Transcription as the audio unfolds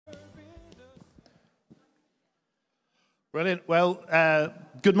Brilliant. Well,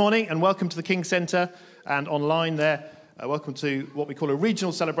 good morning and welcome to the King Centre and online there. Welcome to what we call a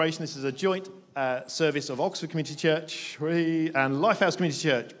regional celebration. This is a joint service of Oxford Community Church and Lifehouse Community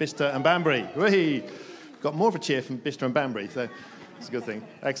Church, Bicester and Banbury. Got more of a cheer from Bicester and Banbury, so it's a good thing.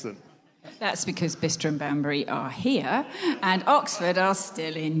 Excellent. That's because Bicester and Banbury are here and Oxford are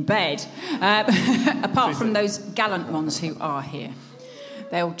still in bed, apart from those gallant ones who are here.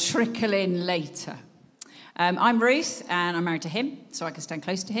 They'll trickle in later. I'm Ruth, and I'm married to him, so I can stand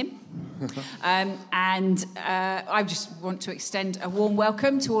close to him. I just want to extend a warm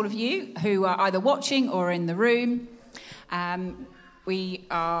welcome to all of you who are either watching or in the room. We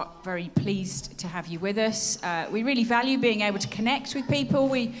are very pleased to have you with us. We really value being able to connect with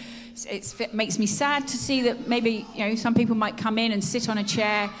people. It makes me sad to see that maybe some people might come in and sit on a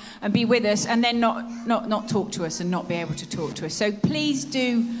chair and be with us and then not talk to us and not be able to talk to us. So please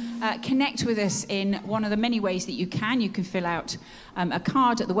do connect with us in one of the many ways that you can. You can fill out a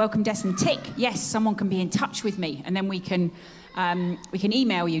card at the welcome desk and tick, yes, someone can be in touch with me, and then we can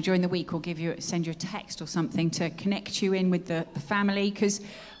email you during the week or send you a text or something to connect you in with the family, because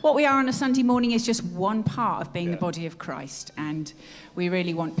what we are on a Sunday morning is just one part of being the body of Christ, and we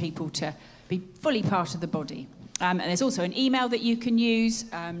really want people to be fully part of the body. And there's also an email that you can use,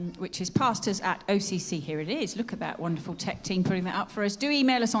 which is pastors@OCC. Here it is. Look at that wonderful tech team putting that up for us. Do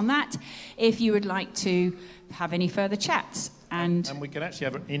email us on that if you would like to have any further chats. And we can actually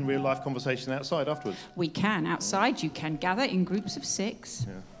have an in real life conversation outside afterwards. We can outside. You can gather in groups of 6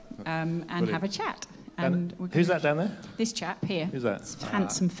 and have a chat. And who's that down there? This chap here. Who's that? This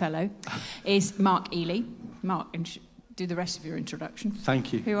handsome fellow is Mark Ely. Mark, do the rest of your introduction.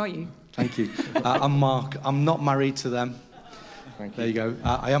 Thank you. Who are you? Thank you. I'm Mark. I'm not married to them. Thank you. There you go.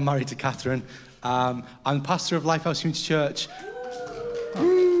 I am married to Catherine. I'm pastor of Lifehouse Community Church.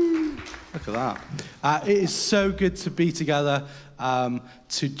 Oh, look at that. It is so good to be together,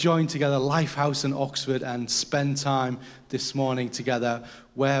 to join together Lifehouse and Oxford and spend time this morning together.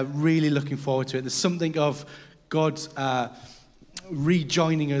 We're really looking forward to it. There's something of God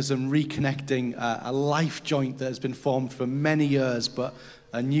rejoining us and reconnecting a life joint that has been formed for many years, but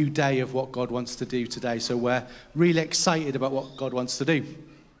a new day of what God wants to do today. So we're really excited about what God wants to do.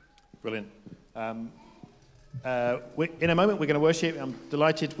 Brilliant. In a moment, we're going to worship. I'm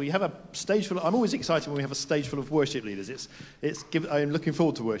delighted. We have a stage full. I'm always excited when we have a stage full of worship leaders. I'm looking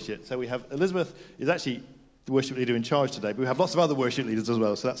forward to worship. So we have Elizabeth is actually the worship leader in charge today, but we have lots of other worship leaders as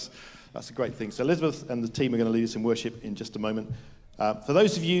well. So that's a great thing. So Elizabeth and the team are going to lead us in worship in just a moment. For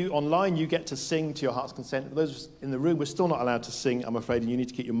those of you online, you get to sing to your heart's content. For those in the room, we're still not allowed to sing, I'm afraid, and you need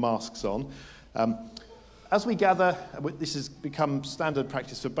to keep your masks on. As we gather, this has become standard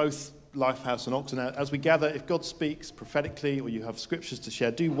practice for both Lifehouse and Oxford. Now, as we gather, if God speaks prophetically or you have scriptures to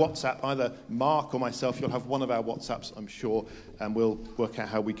share, do WhatsApp either Mark or myself. You'll have one of our WhatsApps, I'm sure, and we'll work out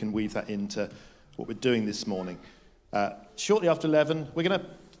how we can weave that into what we're doing this morning. Shortly after 11, we're going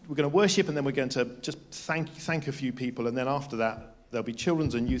to worship, and then we're going to just thank a few people, and then after that, there'll be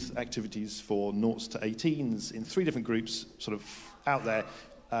children's and youth activities for 0 to 18s in 3 different groups, sort of out there.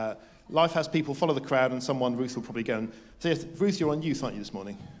 Lifehouse people follow the crowd, and Ruth will probably go and say, Ruth, you're on youth, aren't you, this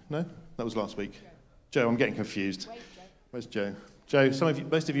morning? No? That was last week. Joe, I'm getting confused. Where's Joe? Joe,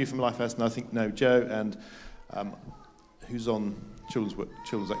 most of you from Lifehouse, and I think know Joe, and who's on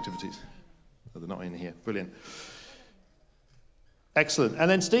children's activities? Oh, they're not in here. Brilliant. Excellent. And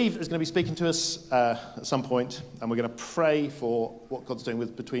then Steve is going to be speaking to us at some point, and we're going to pray for what God's doing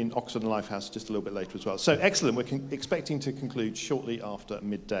between Oxford and Lifehouse just a little bit later as well. So, excellent. We're expecting to conclude shortly after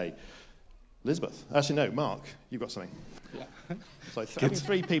midday. Elizabeth. Actually, no, Mark, you've got something. Yeah. So, having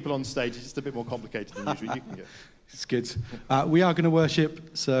 3 people on stage is just a bit more complicated than usual. You can go. It's good. We are going to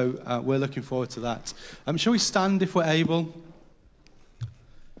worship, so we're looking forward to that. Shall we stand if we're able?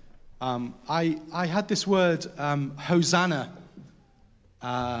 I had this word, Hosanna.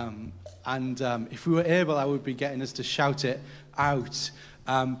 If we were able, I would be getting us to shout it out.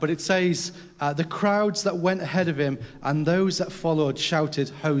 But it says, the crowds that went ahead of him and those that followed shouted,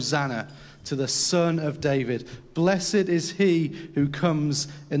 Hosanna to the Son of David. Blessed is he who comes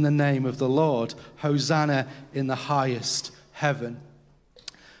in the name of the Lord. Hosanna in the highest heaven.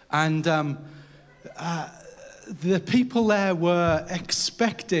 And the people there were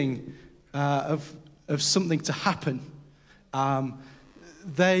expecting of something to happen.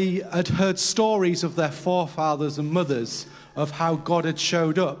 They had heard stories of their forefathers and mothers of how God had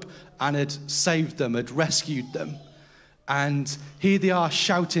showed up and had saved them, had rescued them. And here they are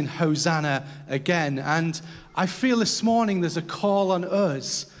shouting Hosanna again. And I feel this morning there's a call on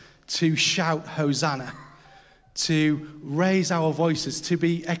us to shout Hosanna, to raise our voices, to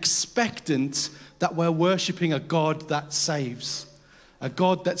be expectant that we're worshipping a God that saves, a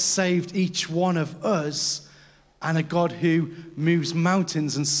God that saved each one of us, and a God who moves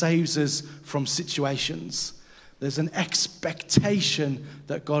mountains and saves us from situations. There's an expectation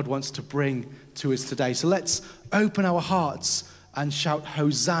that God wants to bring to us today. So let's open our hearts and shout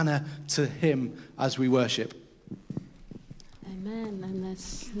Hosanna to him as we worship. Amen. And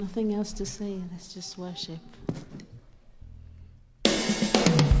there's nothing else to say. Let's just worship.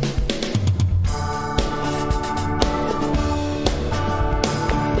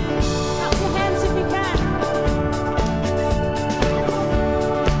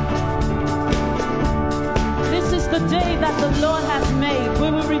 Day that the Lord has made,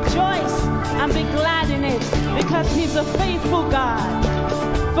 we will rejoice and be glad in it, because he's a faithful God.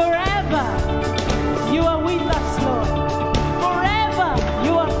 Forever you are with us, Lord. Forever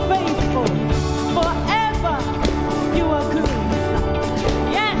you are faithful. Forever you are good.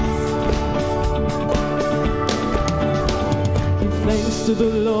 Yes. Give thanks to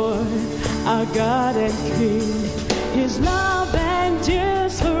the Lord, our God and King. His love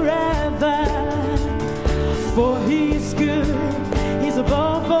endures forever. For he is good, he's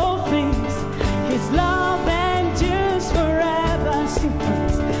above all things. His love endures forever. Sing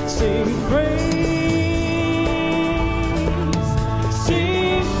praise, sing praise,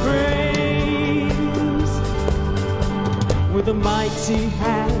 sing praise. With a mighty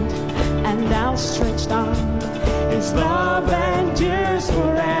hand and outstretched arm, his love endures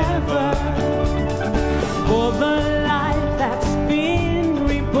forever. For the life that's been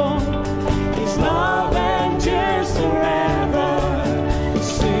reborn, his love endures forever.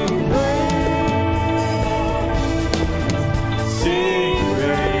 Sing praise, sing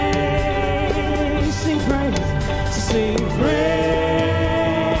praise, sing praise, sing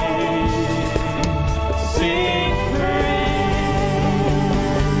praise, sing praise.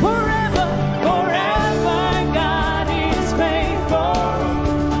 Forever, forever God is faithful.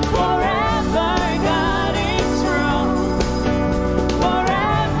 Forever God is strong.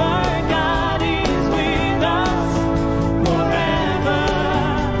 Forever God is with us. Forever,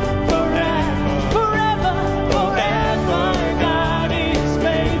 forever, forever, forever God is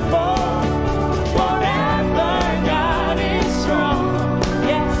faithful. Forever God is strong.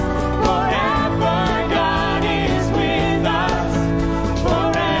 Yes, forever God is with us.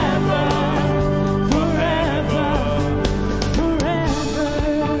 Forever, forever, forever.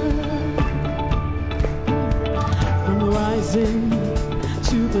 From rising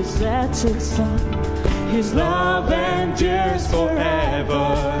to the setting sun, his love endures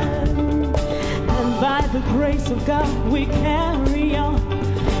forever. And by the grace of God we carry on.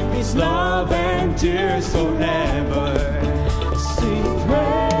 His love endures forever. Sing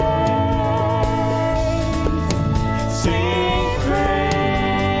praise, sing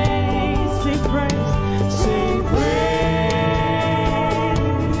praise, sing praise, sing praise,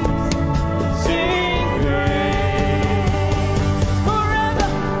 sing praise. Forever,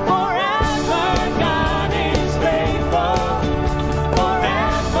 forever God is faithful.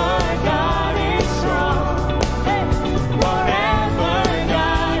 Forever God is strong. Hey. Forever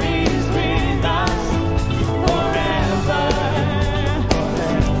God is with us. Forever,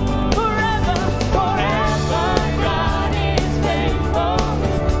 forever, forever God is faithful.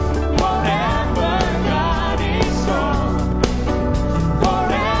 Forever God is strong.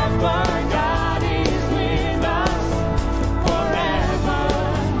 Forever God is with us. Forever,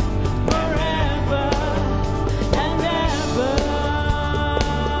 forever and ever.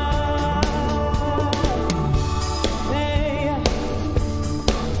 Hey.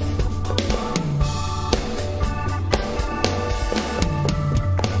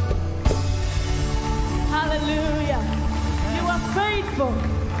 Hallelujah. You are faithful,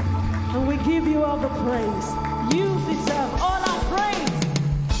 and we give you all the praise. You deserve all our praise.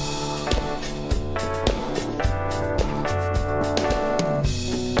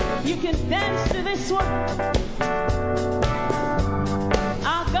 You can dance to this one.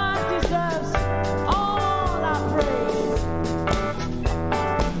 Our God deserves all our praise.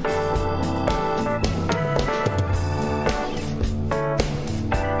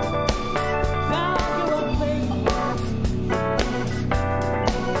 God, you are faithful.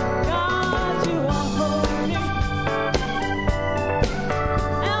 God, you are holy.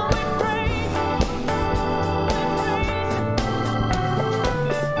 And we praise you.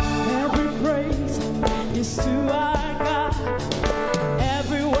 Every praise is to our God.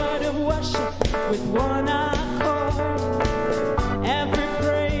 Every word of worship with one accord. Every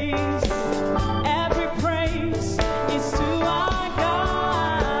praise is to our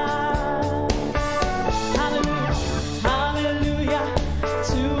God. Hallelujah.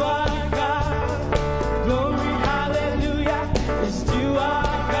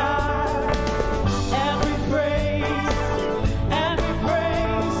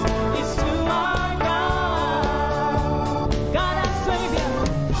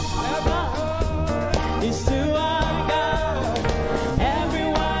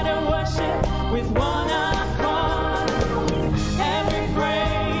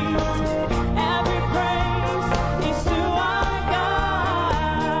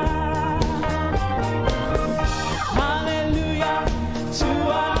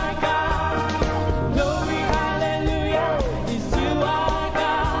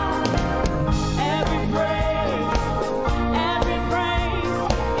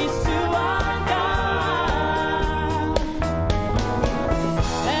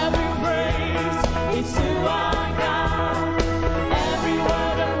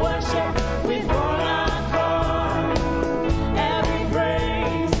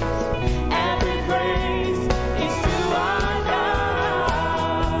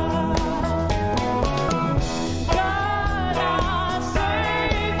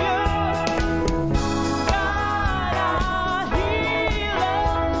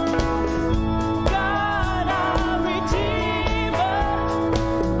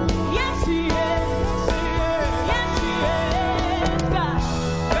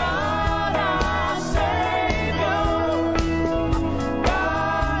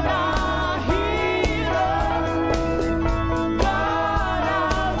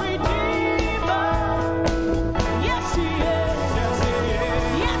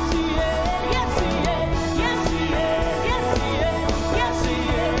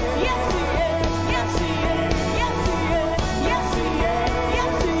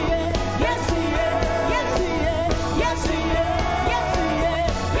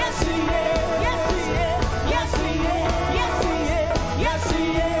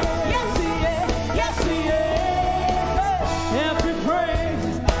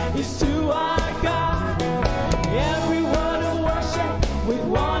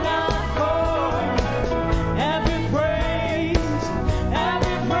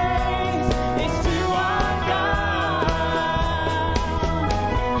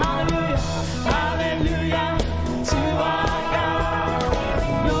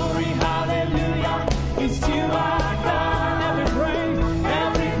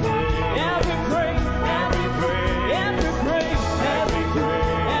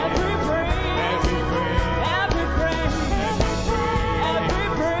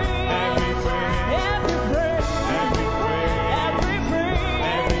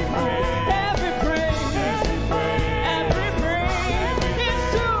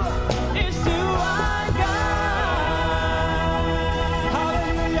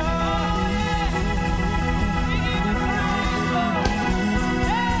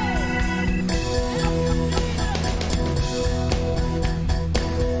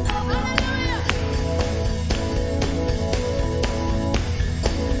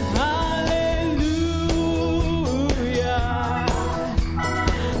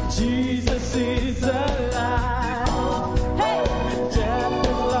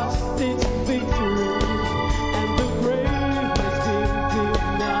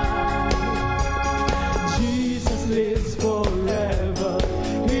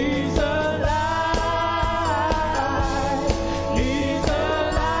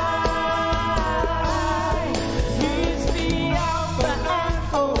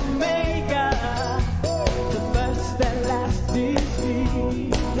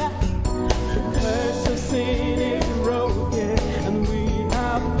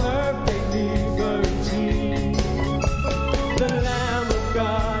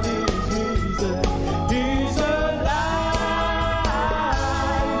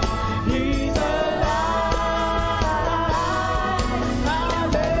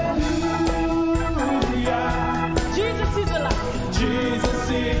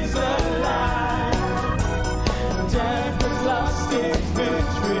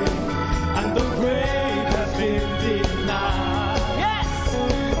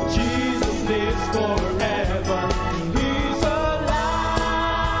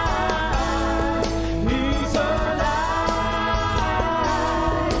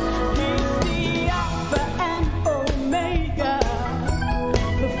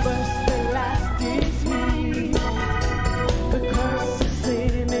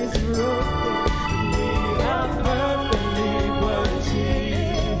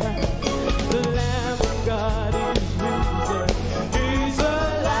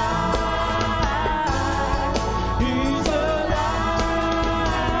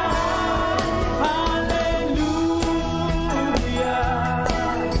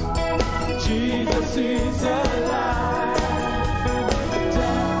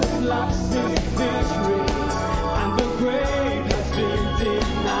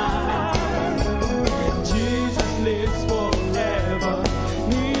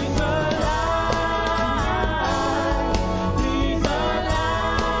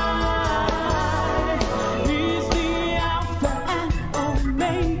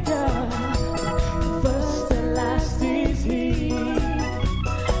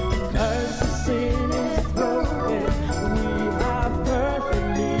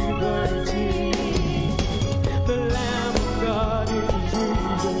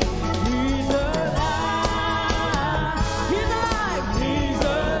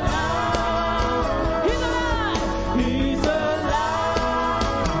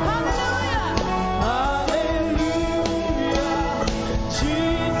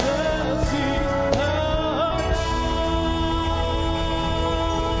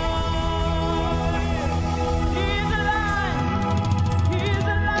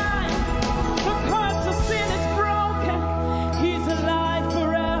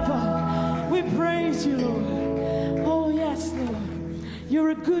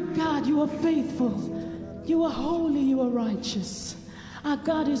 You are faithful, you are holy, you are righteous. Our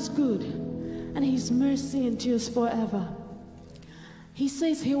God is good, and his mercy endures forever. He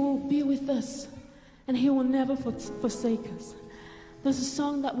says he will be with us, and he will never forsake us. There's a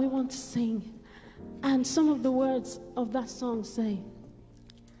song that we want to sing, and some of the words of that song say,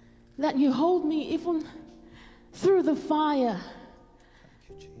 that you hold me even through the fire,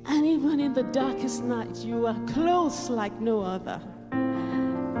 and even in the darkest night, you are close like no other.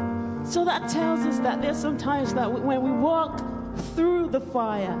 So that tells us that there's some times that when we walk through the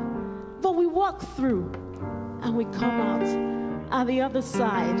fire, but we walk through and we come out at the other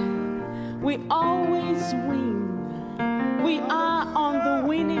side, we always win. We are on the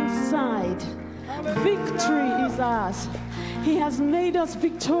winning side. Victory is ours. He has made us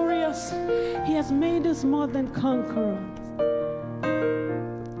victorious. He has made us more than conquerors.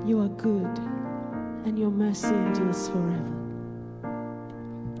 You are good, and your mercy endures forever.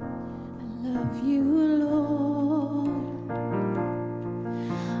 Love you, Lord.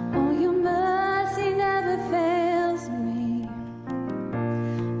 Oh, your mercy never fails me.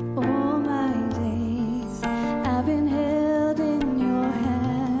 All my days I've been held in your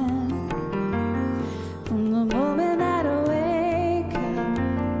hand. From the moment that I wake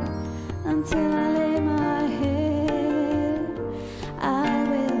up until I lay my head, I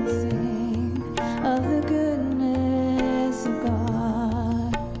will sing of the goodness of God.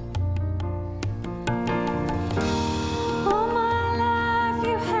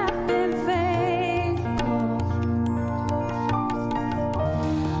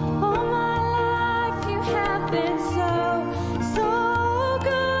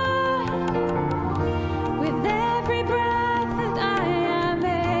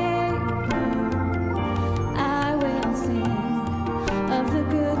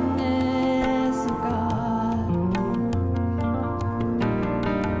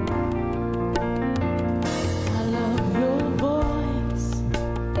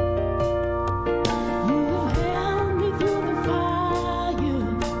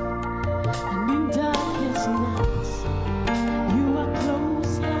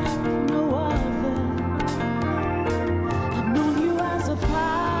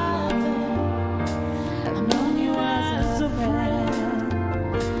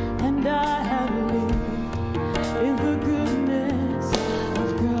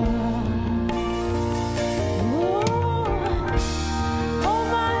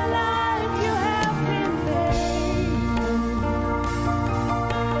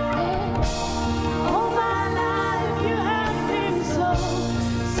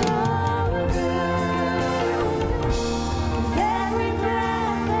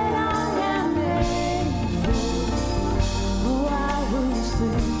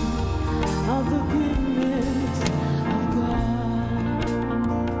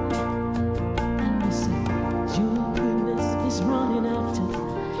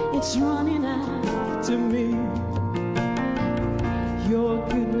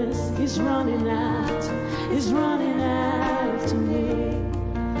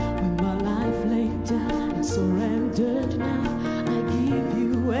 surrendered now. I give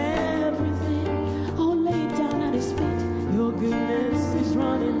you everything. Oh, lay it down at his feet. Your goodness is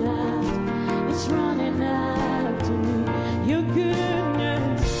running out. It's running out to me. Your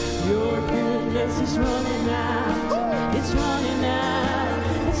goodness is running out. It's running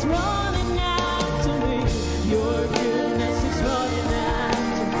out. It's running out to me. Your goodness is running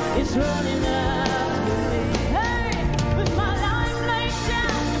out. It's running out to me. Hey, with my life laid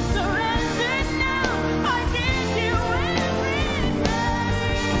down, surrendered now. I give you everything.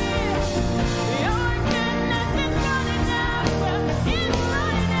 Your goodness is running out. It's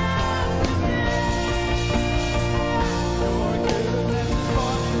running out to me. Your goodness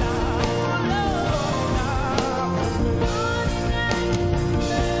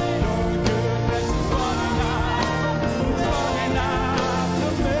is running out.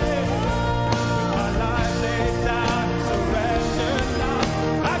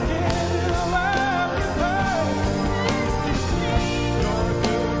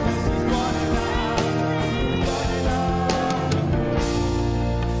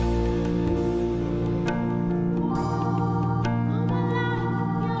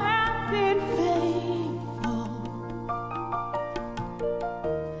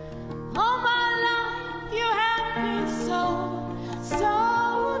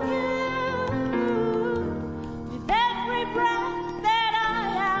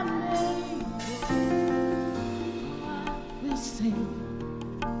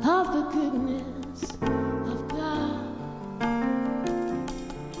 Of the goodness of God,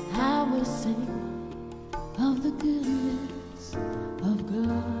 I will sing of the goodness of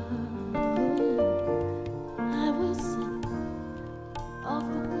God. I will sing of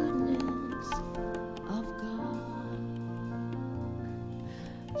the goodness of God.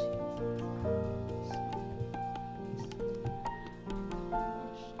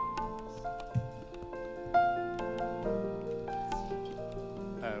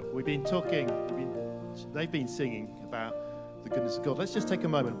 They've been singing about the goodness of God. Let's just take a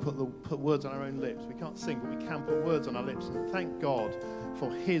moment and put words on our own lips. We can't sing, but we can put words on our lips and thank God for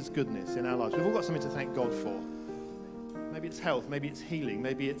his goodness in our lives. We've all got something to thank God for. Maybe it's health, maybe it's healing,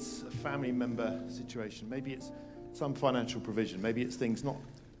 maybe it's a family member situation, maybe it's some financial provision, maybe it's things not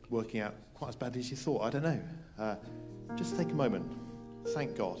working out quite as badly as you thought. I don't know. Just take a moment.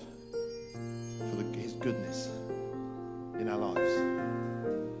 Thank God for his goodness in our lives.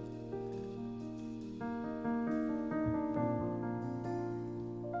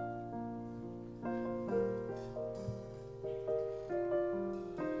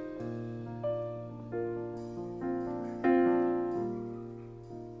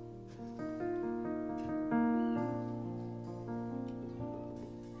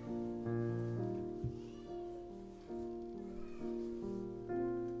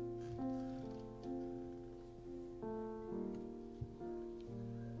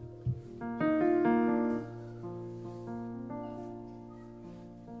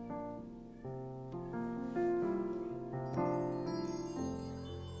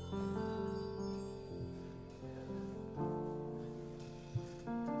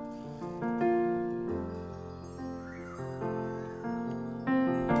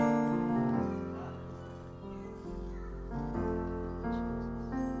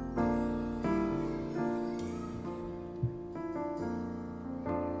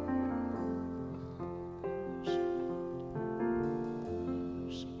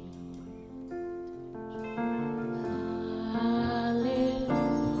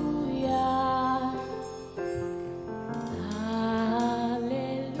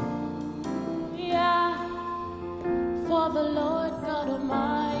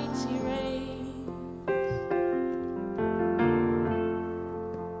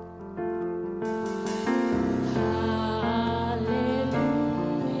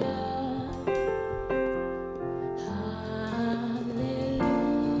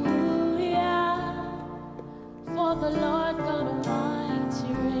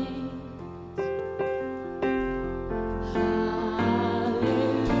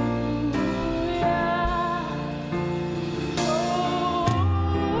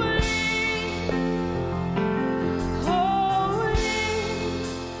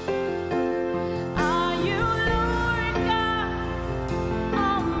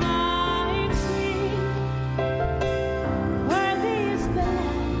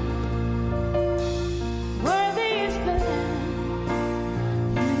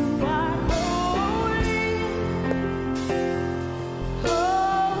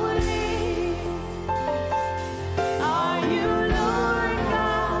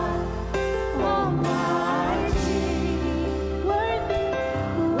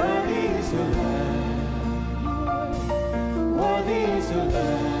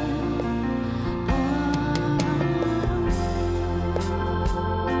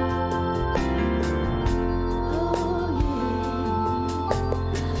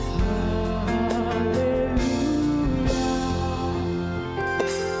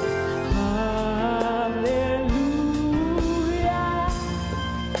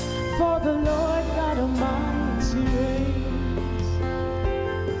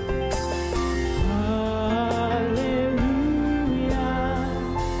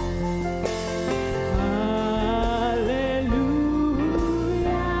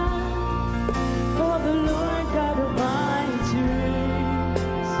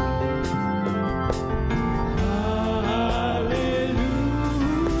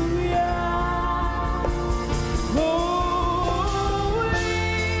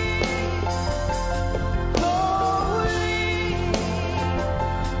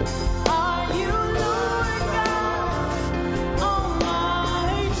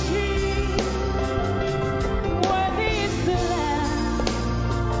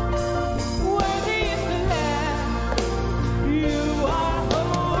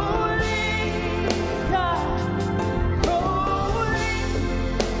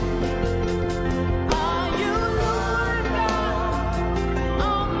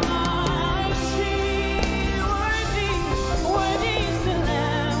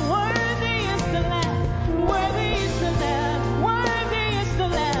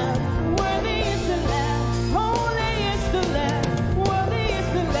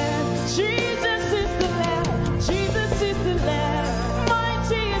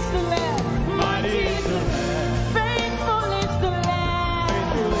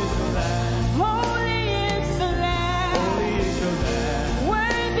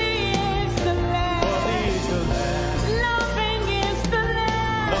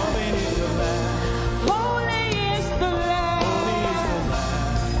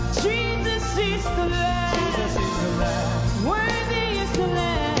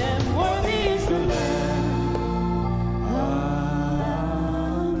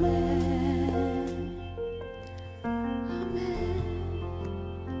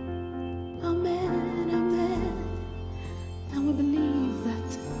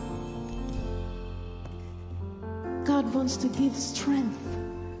 wants to give strength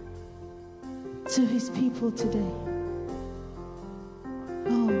to his people today.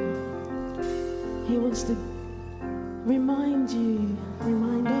 Oh, he wants to remind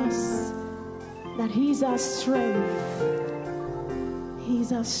us that he's our strength.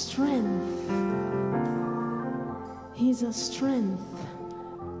 He's our strength. He's our strength.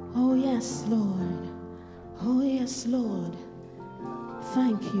 Oh yes, Lord. Oh yes, Lord.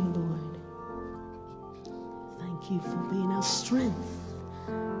 Thank you, Lord. Thank you for being our strength.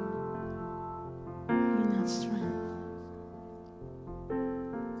 Being our strength.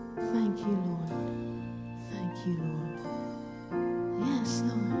 Thank you, Lord. Thank you, Lord. Yes,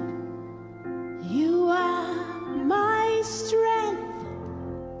 Lord. You are my strength.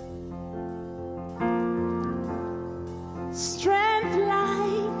 Strength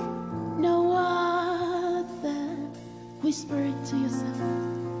like no other. Whisper it to yourself.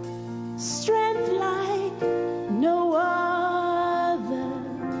 Strength like no other.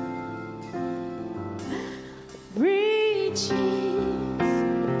 Reaches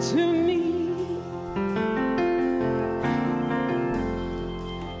to me.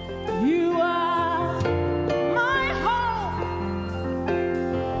 You are my hope.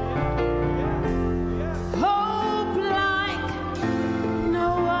 Hope like no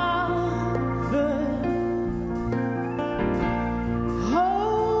other.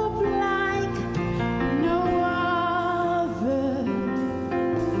 Hope like no other.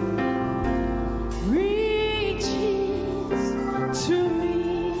 Reaches to me.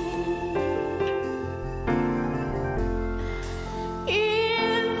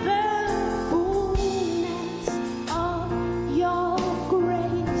 In the fullness of your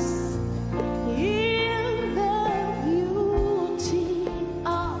grace, in the beauty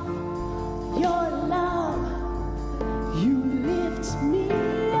of your love, you lift me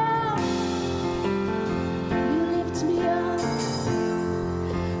up. You lift me up.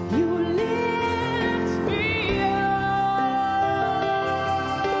 You lift me up.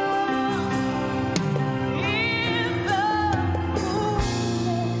 In the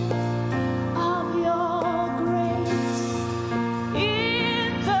fullness of your grace, in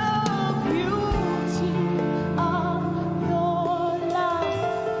the beauty of your love,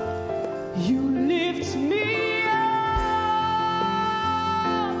 you lift me up.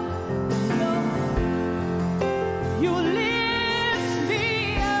 You lift me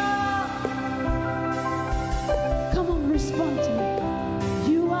up. Come on, respond to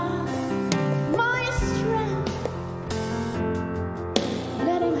me. You are my strength.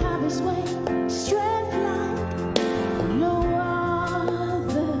 Let him have his way. Strength like no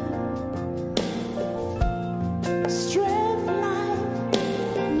other. Strength like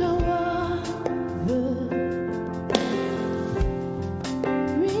no other.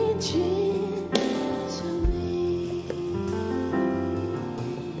 Reaching to me.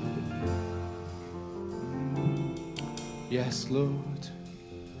 Yes, Lord.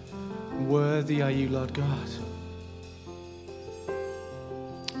 Worthy are you, Lord God.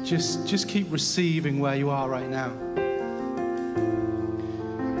 Just keep receiving where you are right now.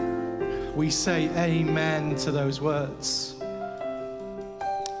 We say amen to those words.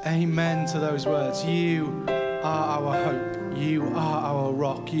 Amen to those words. You are our hope. You are our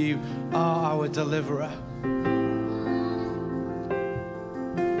rock. You are our deliverer.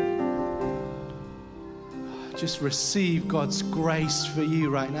 Just receive God's grace for you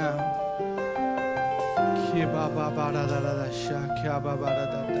right now.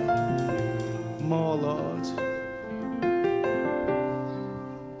 More, Lord.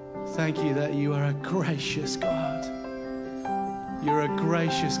 Thank you that you are a gracious God. You're a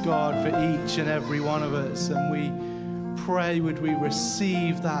gracious God for each and every one of us, and we pray would we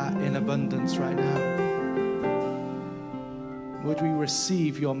receive that in abundance right now. Would we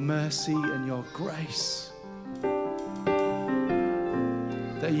receive your mercy and your grace?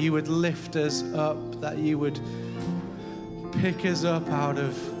 That you would lift us up, that you would pick us up out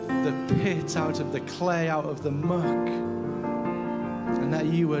of the pit, out of the clay, out of the muck, and that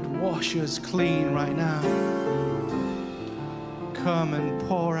you would wash us clean right now. Come and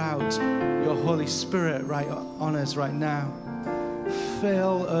pour out your Holy Spirit right on us right now.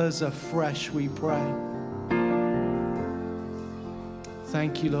 Fill us afresh, we pray.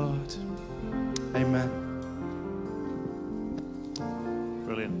 Thank you, Lord. Amen.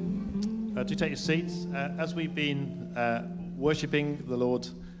 Brilliant. Do take your seats. As we've been worshipping, the Lord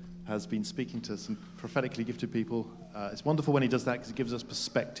has been speaking to some prophetically gifted people. It's wonderful when he does that because it gives us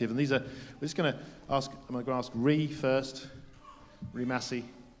perspective. And we're just going to ask, I'm going to ask Ree first, Ree Massey,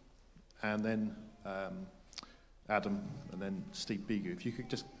 and then Adam, and then Steve Bigu. If you could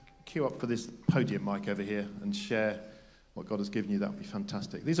just queue up for this podium mic over here and share what God has given you, that would be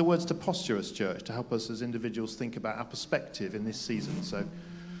fantastic. These are words to posture us, church, to help us as individuals think about our perspective in this season. So,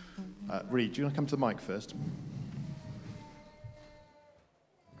 Reed, do you want to come to the mic first?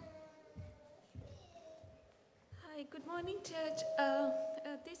 Hi, good morning, church.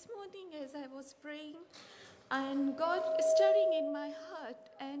 This morning as I was praying, and God is stirring in my heart,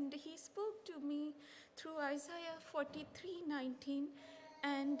 and He spoke to me through Isaiah 43:19,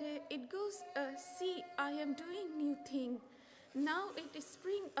 and it goes, see, I am doing new thing. Now it is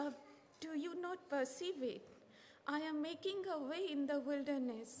spring up. Do you not perceive it? I am making a way in the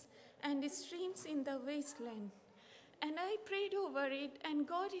wilderness and streams in the wasteland. And I prayed over it, and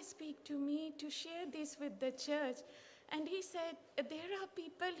God spoke to me to share this with the church. And He said, there are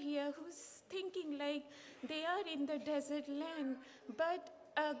people here who's thinking like they are in the desert land, but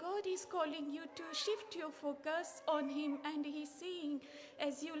God is calling you to shift your focus on Him, and He's saying,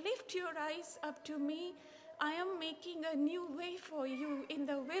 as you lift your eyes up to me, I am making a new way for you in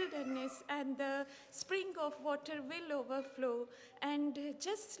the wilderness, and the spring of water will overflow. And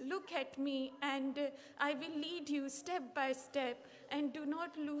just look at me, and I will lead you step by step, and do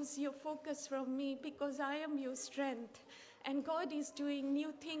not lose your focus from me, because I am your strength. And God is doing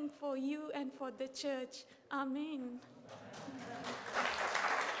new thing for you and for the church. Amen.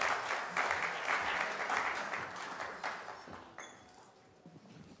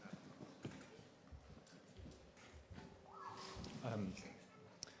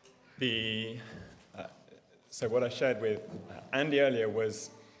 So what I shared with Andy earlier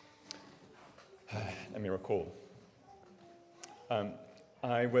was, let me recall.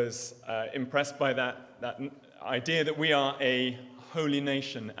 I was impressed by that idea that we are a holy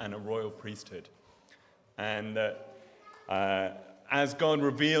nation and a royal priesthood. And that as God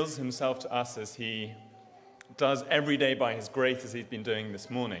reveals Himself to us, as He does every day by His grace, as He's been doing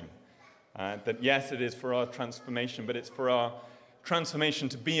this morning, that yes, it is for our transformation, but it's for our transformation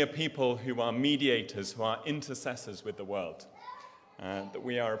to be a people who are mediators, who are intercessors with the world. That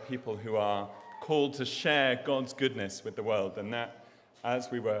we are a people who are called to share God's goodness with the world. And that,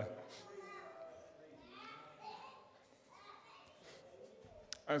 as we were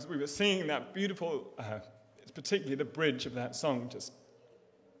singing that beautiful, it's particularly the bridge of that song, just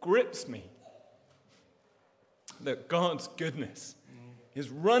grips me. That God's goodness is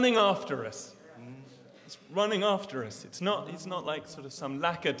running after us. It's running after us. It's not like sort of some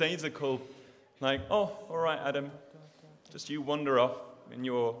lackadaisical, like, oh, all right, Adam, just you wander off in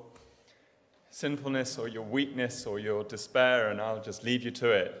your sinfulness or your weakness or your despair, and I'll just leave you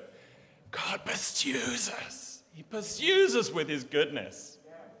to it. God pursues us. He pursues us with His goodness.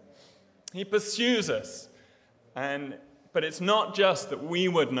 He pursues us. But it's not just that we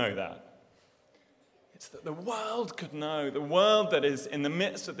would know that. It's that the world could know, the world that is in the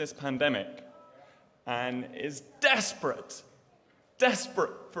midst of this pandemic and is desperate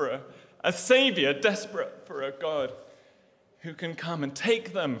for a Savior, desperate for a God who can come and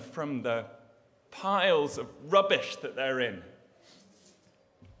take them from the piles of rubbish that they're in.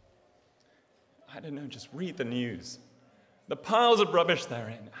 I don't know, just read the news. The piles of rubbish they're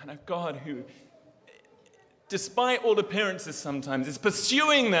in, and a God who, despite all appearances sometimes, is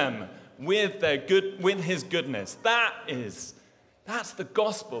pursuing them with His goodness. That's the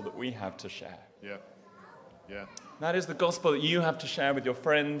gospel that we have to share. Yeah. That is the gospel that you have to share with your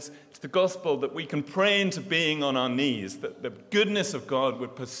friends. It's the gospel that we can pray into being on our knees, that the goodness of God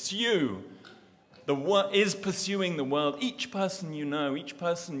would is pursuing the world. Each person you know, each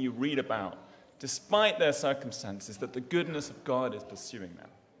person you read about, despite their circumstances, that the goodness of God is pursuing them.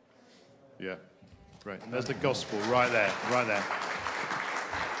 Yeah, great. And there's the gospel right there.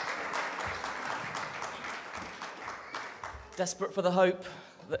 Desperate for the hope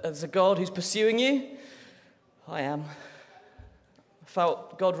that there's a God who's pursuing you? I am. I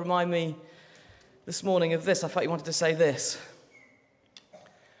felt God remind me this morning of this. I felt He wanted to say this.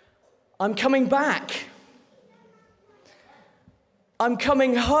 I'm coming back. I'm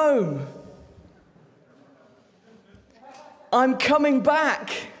coming home. I'm coming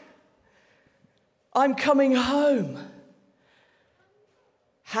back. I'm coming home.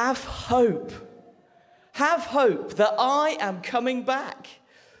 Have hope. Have hope that I am coming back.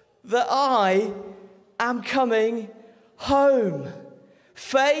 That I am coming home.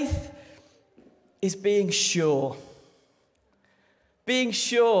 Faith is being sure. Being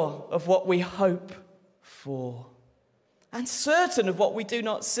sure of what we hope for. And certain of what we do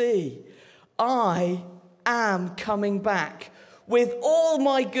not see. I am coming back with all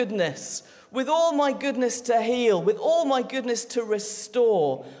my goodness. With all my goodness to heal. With all my goodness to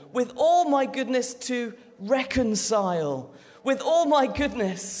restore. With all my goodness to reconcile. With all my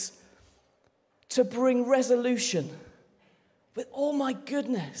goodness to bring resolution with all my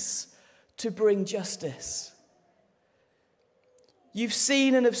goodness to bring justice. You've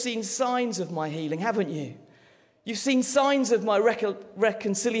seen and have seen signs of my healing, haven't you? You've seen signs of my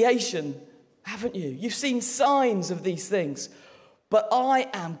reconciliation, haven't you? You've seen signs of these things. But I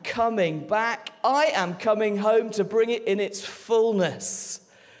am coming back. I am coming home to bring it in its fullness,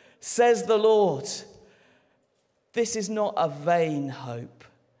 says the Lord. This is not a vain hope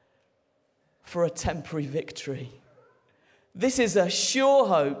for a temporary victory. This is a sure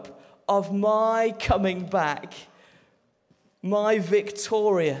hope of my coming back, my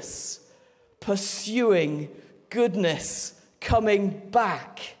victorious, pursuing goodness coming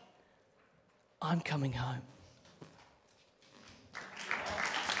back. I'm coming home.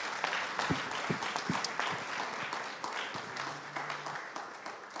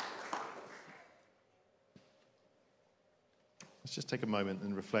 Let's just take a moment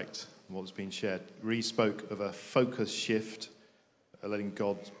and reflect on what's been shared. Ree spoke of a focus shift, letting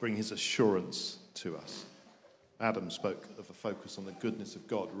God bring his assurance to us. Adam spoke of a focus on the goodness of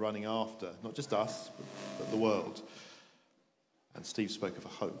God, running after, not just us, but the world. And Steve spoke of a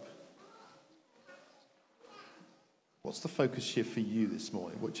hope. What's the focus shift for you this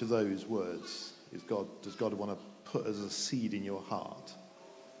morning? Which of those words does God want to put as a seed in your heart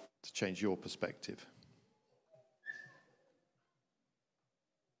to change your perspective?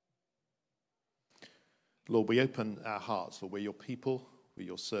 Lord, we open our hearts, Lord, we're your people, we're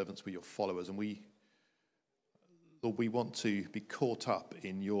your servants, we're your followers, and Lord, we want to be caught up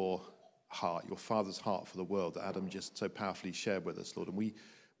in your heart, your Father's heart for the world that Adam just so powerfully shared with us, Lord. And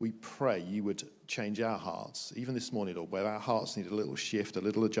we pray you would change our hearts, even this morning, Lord, where our hearts need a little shift, a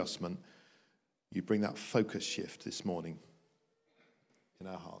little adjustment. You bring that focus shift this morning in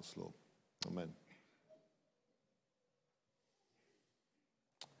our hearts, Lord. Amen.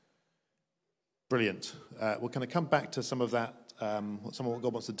 Brilliant. We're going to come back to some of that, some of what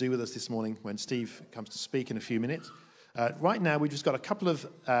God wants to do with us this morning when Steve comes to speak in a few minutes. Right now, we've just got a couple of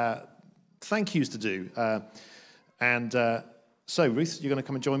thank yous to do. So, Ruth, you're going to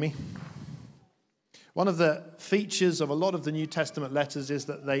come and join me? One of the features of a lot of the New Testament letters is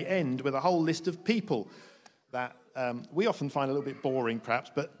that they end with a whole list of people that we often find a little bit boring, perhaps,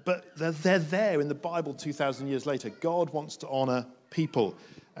 but they're there in the Bible 2,000 years later. God wants to honour people,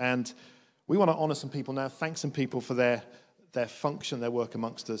 and we want to honour some people now, thank some people for their function, their work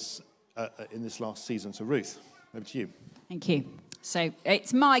amongst us in this last season. So, Ruth, over to you. Thank you. So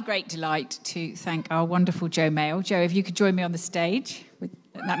it's my great delight to thank our wonderful Joe Mail. Joe, if you could join me on the stage with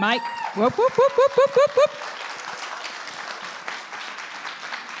that mic. Whoop, whoop, whoop, whoop, whoop, whoop, whoop.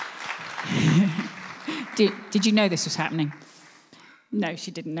 Did you know this was happening? No,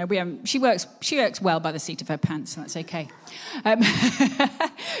 she didn't know. She works well by the seat of her pants, so that's okay.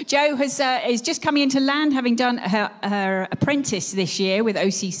 Jo is just coming into land, having done her apprentice this year with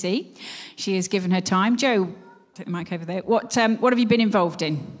OCC. She has given her time. Jo, take the mic over there. What have you been involved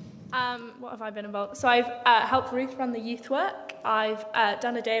in? What have I been involved? So I've helped Ruth run the youth work. I've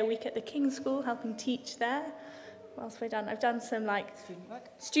done a day a week at the King's School, helping teach there. What else have I done? I've done some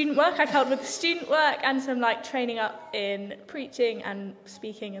student work. I've helped with the student work and some training up in preaching and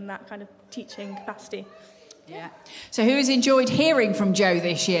speaking and that kind of teaching capacity. Yeah. So who has enjoyed hearing from Jo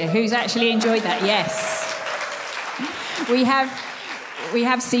this year? Who's actually enjoyed that? Yes. We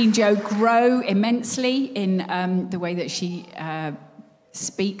have seen Jo grow immensely in the way that she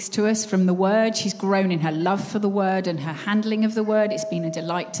speaks to us from the Word. She's grown in her love for the Word and her handling of the Word. It's been a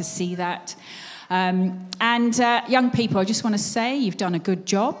delight to see that. And young people, I just want to say you've done a good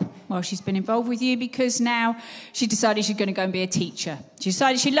job while she's been involved with you, because now she decided she's going to go and be a teacher. She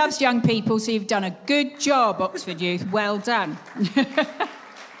decided she loves young people, so you've done a good job, Oxford Youth. Well done.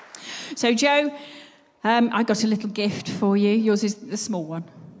 So, Jo, I got a little gift for you. Yours is the small one.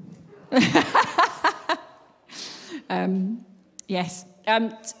 Yes.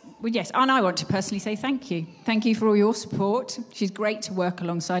 Well, yes, and I want to personally say thank you. Thank you for all your support. She's great to work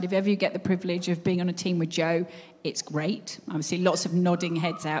alongside. If ever you get the privilege of being on a team with Jo, it's great. I see lots of nodding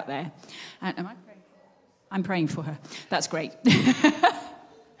heads out there. Am I praying? I'm praying for her. That's great.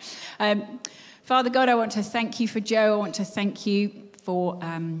 Father God, I want to thank you for Jo. I want to thank you for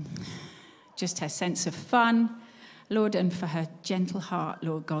just her sense of fun, Lord, and for her gentle heart,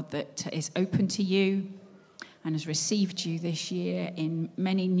 Lord God, that is open to you and has received you this year in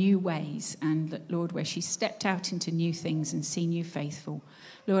many new ways. And that, Lord, where she stepped out into new things and seen you faithful.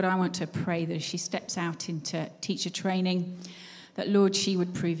 Lord, I want to pray that as she steps out into teacher training, that, Lord, she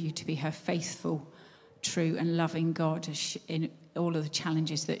would prove you to be her faithful, true and loving God in all of the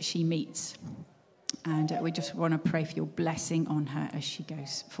challenges that she meets. And we just want to pray for your blessing on her as she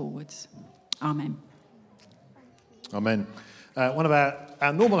goes forwards. Amen. Amen. One of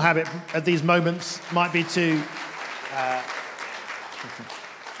our normal habit at these moments might be to...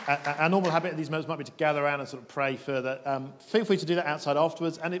 Our normal habit at these moments might be to gather around and sort of pray further. Feel free to do that outside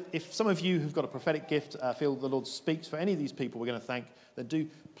afterwards. And if some of you who've got a prophetic gift feel the Lord speaks for any of these people we're going to thank, then do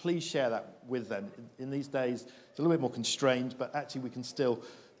please share that with them. In these days, it's a little bit more constrained, but actually we can still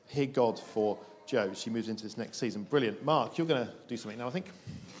hear God for Jo as she moves into this next season. Brilliant. Mark, you're going to do something now, I think.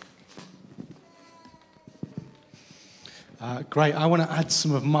 Great. I want to add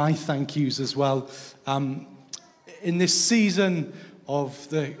some of my thank yous as well. In this season of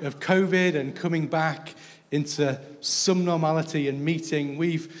COVID and coming back into some normality and meeting,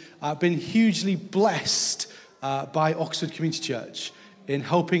 we've been hugely blessed by Oxford Community Church in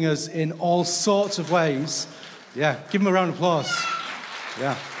helping us in all sorts of ways. Yeah, give them a round of applause.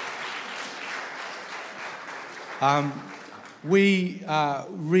 Yeah. We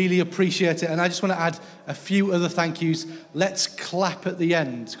really appreciate it, and I just want to add a few other thank yous. Let's clap at the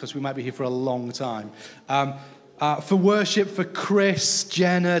end, because we might be here for a long time. For worship, for Chris,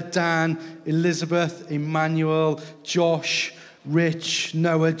 Jenna, Dan, Elizabeth, Emmanuel, Josh, Rich,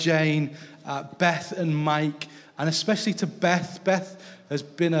 Noah, Jane, Beth and Mike, and especially to Beth. Beth has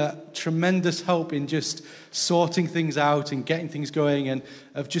been a tremendous help in just sorting things out and getting things going, and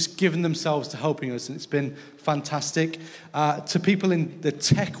have just given themselves to helping us, and it's been fantastic. To people in the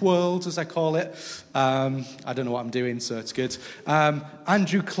tech world, as I call it, I don't know what I'm doing, so it's good.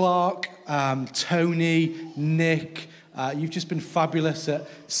 Andrew Clark, Tony, Nick, you've just been fabulous at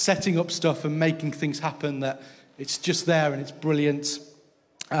setting up stuff and making things happen that it's just there and it's brilliant.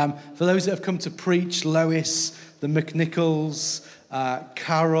 For those that have come to preach, Lois, the McNicholls,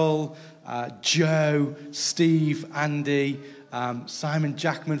 Carol, Joe, Steve, Andy, Simon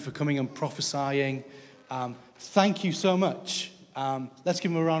Jackman for coming and prophesying. Thank you so much. Let's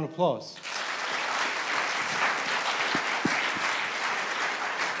give them a round of applause.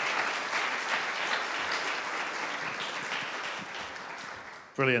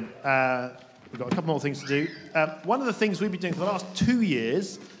 Brilliant. We've got a couple more things to do. One of the things we've been doing for the last 2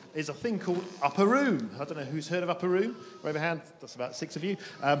 years is a thing called Upper Room. I don't know who's heard of Upper Room. Wave a hand. That's about 6 of you.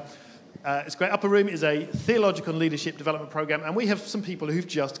 It's great. Upper Room is a theological and leadership development program, and we have some people who've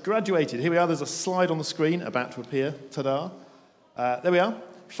just graduated. Here we are. There's a slide on the screen about to appear. Ta-da. There we are.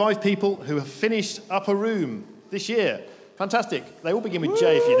 5 people who have finished Upper Room this year. Fantastic. They all begin with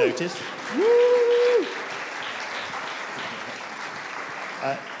J, if you notice.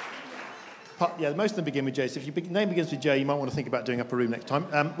 Yeah, most of them begin with J. So if your name begins with J, you might want to think about doing Upper Room next time.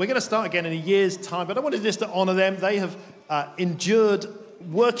 We're going to start again in a year's time, but I wanted just to honour them. They have endured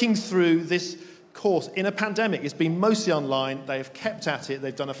working through this course in a pandemic. It's been mostly online. They have kept at it.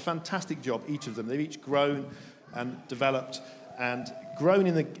 They've done a fantastic job, each of them. They've each grown and developed and grown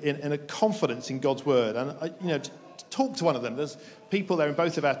in a confidence in God's word. And, talk to one of them. There's people there in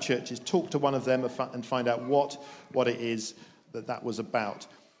both of our churches. Talk to one of them and find out what it is that was about.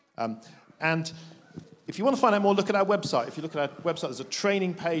 And if you want to find out more, look at our website. If you look at our website, there's a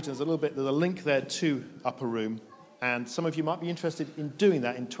training page. There's a link there to Upper Room. And some of you might be interested in doing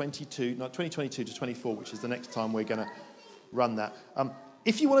that in 2022 to 24, which is the next time we're going to run that.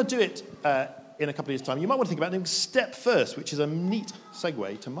 If you want to do it in a couple of years' time, you might want to think about doing Step First, which is a neat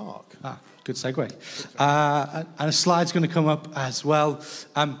segue to Mark. Good segue. And a slide's going to come up as well.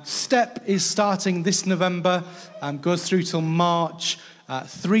 Step is starting this November, goes through till March.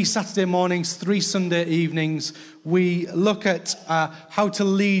 3 Saturday mornings, 3 Sunday evenings. We look at how to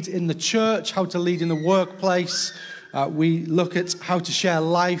lead in the church, how to lead in the workplace. We look at how to share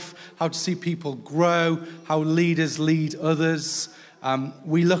life, how to see people grow, how leaders lead others.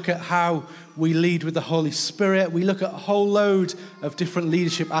 We look at how we lead with the Holy Spirit. We look at a whole load of different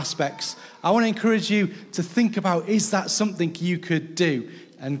leadership aspects. I want to encourage you to think about, is that something you could do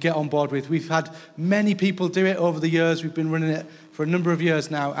and get on board with? We've had many people do it over the years. We've been running it for a number of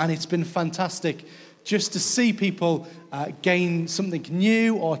years now, and it's been fantastic just to see people gain something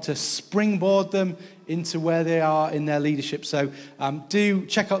new or to springboard them into where they are in their leadership. So do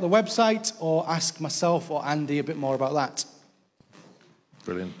check out the website or ask myself or Andy a bit more about that.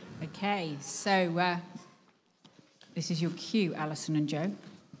 Brilliant. Okay, so this is your cue, Alison and Jo.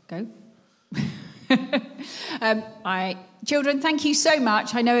 Go. Children, thank you so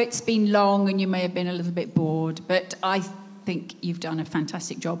much. I know it's been long and you may have been a little bit bored, but I think you've done a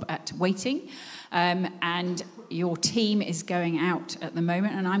fantastic job at waiting. And your team is going out at the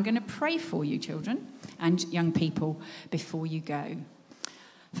moment, and I'm going to pray for you, children and young people, before you go.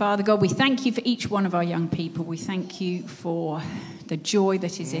 Father God, we thank you for each one of our young people. We thank you for the joy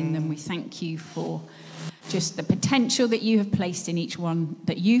that is in them. We thank you for just the potential that you have placed in each one,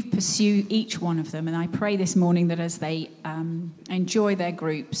 that you pursue each one of them. And I pray this morning that as they enjoy their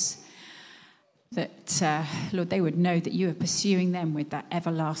groups, that, Lord, they would know that you are pursuing them with that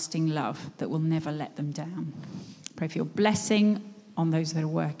everlasting love that will never let them down. Pray for your blessing on those that are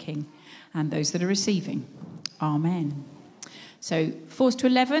working and those that are receiving. Amen. So 4s to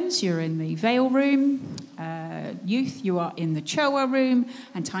 11s, you're in the Vale room. Youth, you are in the Choa room.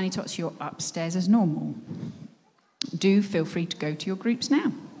 And Tiny Tots, you're upstairs as normal. Do feel free to go to your groups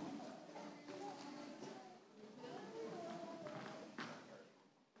now.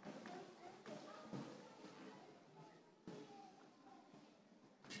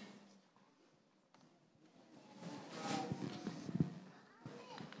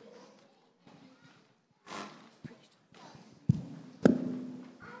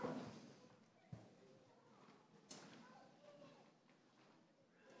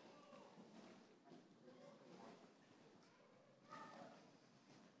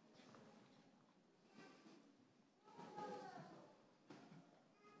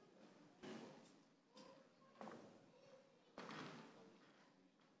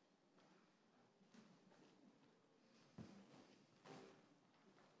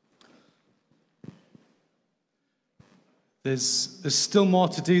 There's still more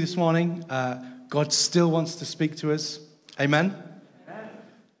to do this morning. God still wants to speak to us. Amen? Amen.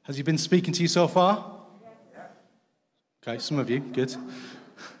 Has he been speaking to you so far? Yeah. Okay, some of you, good.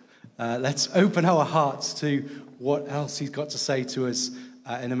 Let's open our hearts to what else he's got to say to us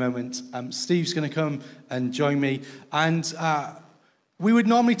in a moment. Steve's going to come and join me. And we would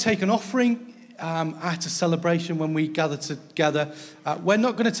normally take an offering at a celebration when we gather together. We're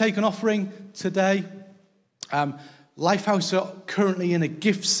not going to take an offering today. Lifehouse are currently in a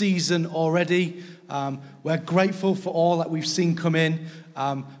gift season already. We're grateful for all that we've seen come in.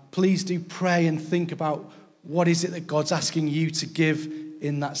 Please do pray and think about what is it that God's asking you to give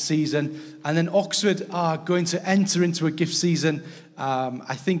in that season. And then Oxford are going to enter into a gift season,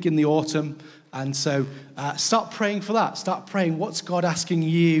 I think in the autumn. And so start praying for that. Start praying, what's God asking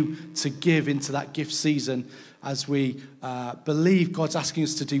you to give into that gift season, as we believe God's asking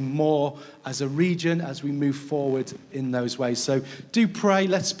us to do more as a region as we move forward in those ways. So do pray.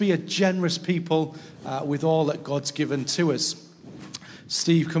 Let's be a generous people with all that God's given to us.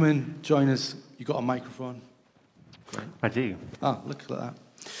 Steve, come and join us. You got a microphone? Great. I do. Oh, look at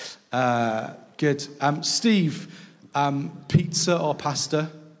that. Good. Steve, pizza or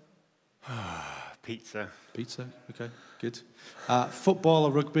pasta? Pizza. Pizza, okay, good. Football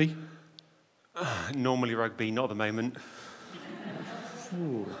or rugby? Normally rugby, not at the moment.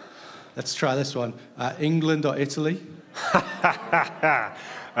 Ooh. Let's try this one. England or Italy?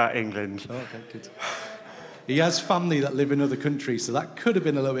 England. Oh, okay, good. He has family that live in other countries, so that could have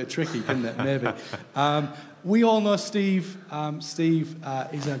been a little bit tricky, couldn't it? Maybe. We all know Steve. Steve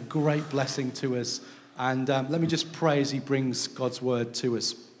is a great blessing to us. And let me just pray as he brings God's word to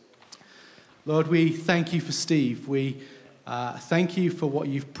us. Lord, we thank you for Steve. We thank you for what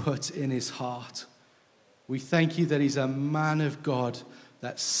you've put in his heart. We thank you that he's a man of God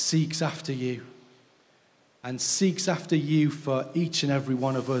that seeks after you and seeks after you for each and every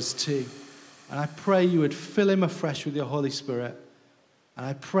one of us too. And I pray you would fill him afresh with your Holy Spirit. And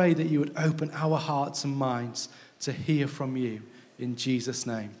I pray that you would open our hearts and minds to hear from you in Jesus'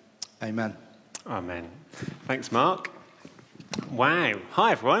 name. Amen. Amen. Thanks, Mark. Wow.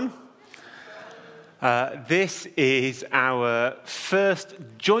 Hi, everyone. This is our first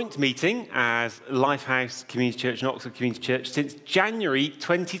joint meeting as Lifehouse Community Church and Oxford Community Church since January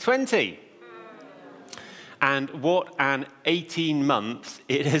 2020. And what an 18 months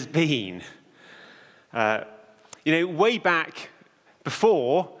it has been. Way back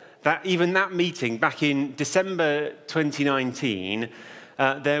before that, even that meeting back in December 2019,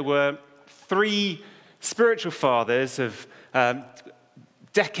 there were 3 spiritual fathers of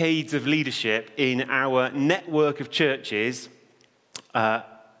decades of leadership in our network of churches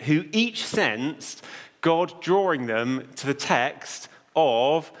who each sensed God drawing them to the text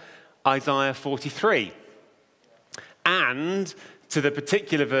of Isaiah 43 and to the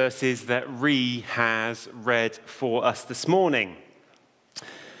particular verses that Ree has read for us this morning.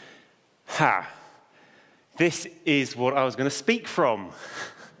 This is what I was going to speak from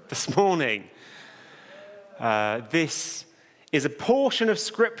this morning. This is a portion of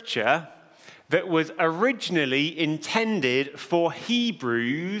Scripture that was originally intended for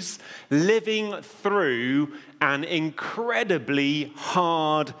Hebrews living through an incredibly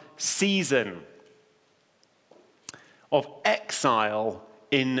hard season of exile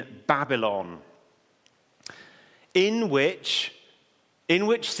in Babylon, in which in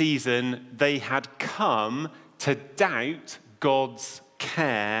which season they had come to doubt God's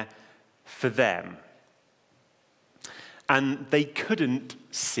care for them. And they couldn't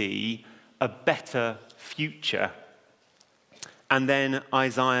see a better future. And then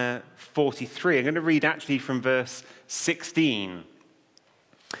Isaiah 43. I'm going to read actually from verse 16.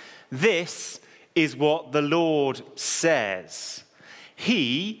 This is what the Lord says.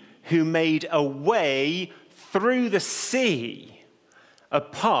 He who made a way through the sea, a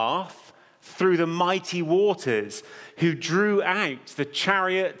path through the mighty waters, who drew out the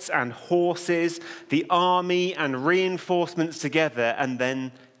chariots and horses, the army and reinforcements together, and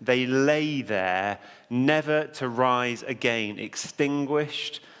then they lay there, never to rise again,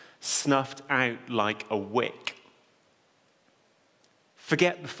 extinguished, snuffed out like a wick.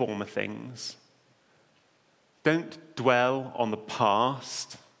 Forget the former things. Don't dwell on the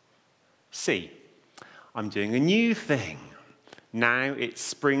past. See, I'm doing a new thing. Now it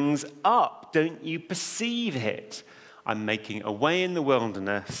springs up. Don't you perceive it? I'm making a way in the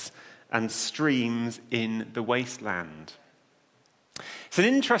wilderness and streams in the wasteland. It's an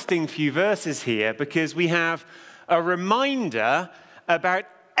interesting few verses here because we have a reminder about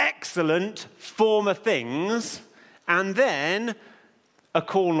excellent former things and then a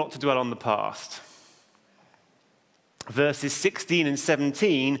call not to dwell on the past. Verses 16 and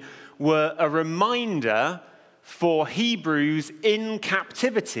 17 were a reminder for Hebrews in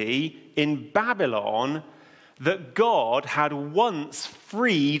captivity in Babylon that God had once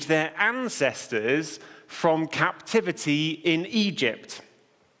freed their ancestors from captivity in Egypt,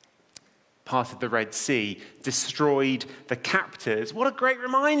 parted the Red Sea, destroyed the captors. What a great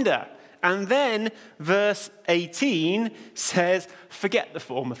reminder. And then verse 18 says, forget the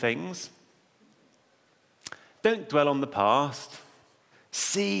former things. Don't dwell on the past.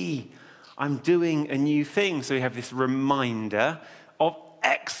 See, I'm doing a new thing. So we have this reminder of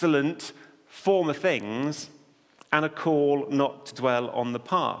excellent former things and a call not to dwell on the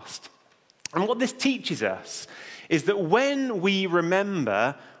past. And what this teaches us is that when we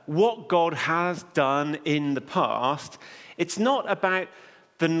remember what God has done in the past, it's not about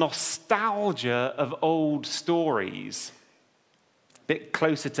the nostalgia of old stories, a bit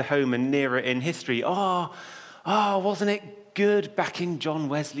closer to home and nearer in history. Oh, wasn't it good back in John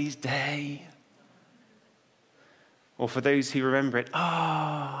Wesley's day? Or for those who remember it, the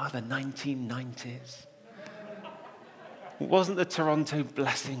 1990s. Wasn't the Toronto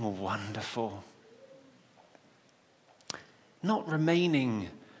blessing wonderful? Not remaining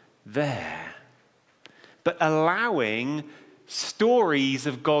there, but allowing stories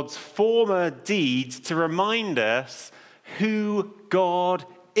of God's former deeds to remind us who God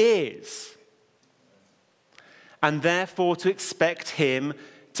is, and therefore to expect him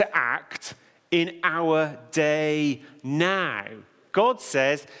to act in our day now. God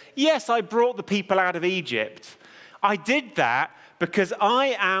says, yes, I brought the people out of Egypt. I did that because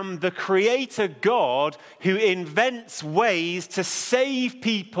I am the creator God who invents ways to save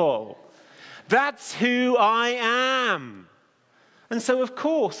people. That's who I am. And so, of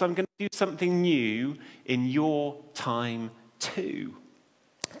course, I'm going to do something new in your time too.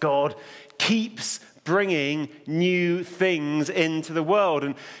 God keeps bringing new things into the world.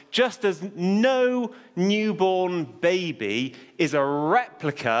 And just as no newborn baby is a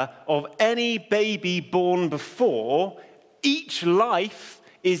replica of any baby born before, each life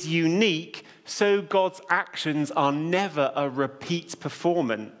is unique, so God's actions are never a repeat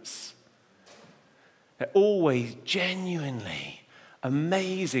performance. They're always genuinely,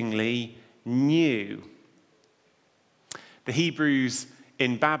 amazingly new. The Hebrews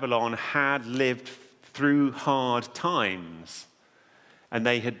in Babylon had lived through hard times, and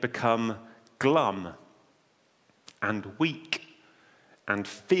they had become glum and weak and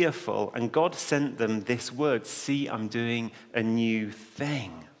fearful, and God sent them this word, see, I'm doing a new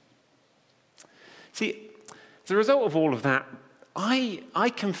thing. See, as a result of all of that,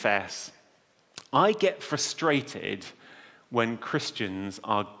 I confess, I get frustrated when Christians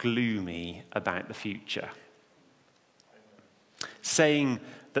are gloomy about the future, saying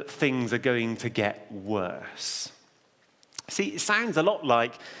that things are going to get worse. See, it sounds a lot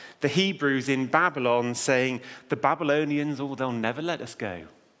like the Hebrews in Babylon saying, the Babylonians, they'll never let us go.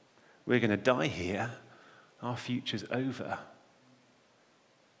 We're going to die here. Our future's over.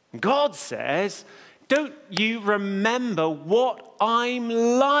 God says, don't you remember what I'm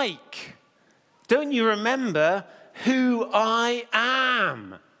like? Don't you remember who I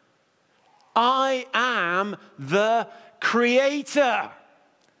am? I am the creator.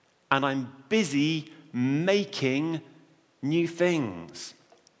 And I'm busy making new things.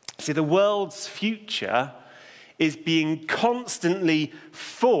 See, the world's future is being constantly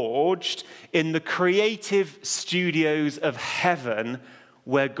forged in the creative studios of heaven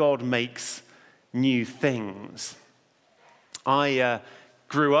where God makes new things. I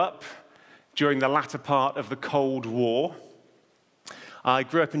grew up during the latter part of the Cold War. I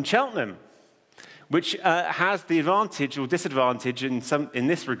grew up in Cheltenham, which has the advantage or disadvantage in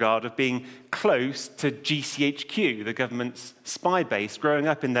this regard of being close to GCHQ, the government's spy base. Growing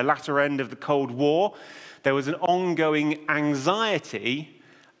up in the latter end of the Cold War, there was an ongoing anxiety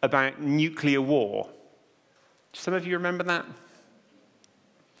about nuclear war. Do some of you remember that?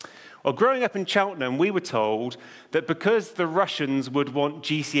 Well, growing up in Cheltenham, we were told that because the Russians would want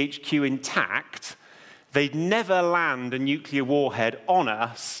GCHQ intact, they'd never land a nuclear warhead on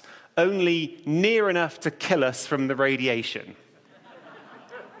us, only near enough to kill us from the radiation.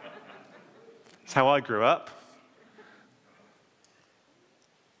 That's how I grew up.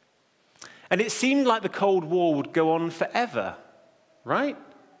 And it seemed like the Cold War would go on forever, right?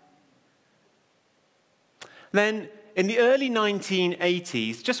 Then, in the early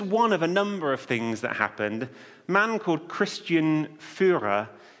 1980s, just one of a number of things that happened, a man called Christian Führer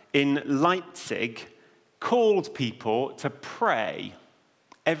in Leipzig called people to pray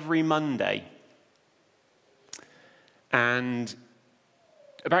every Monday. And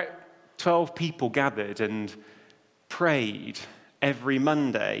about 12 people gathered and prayed every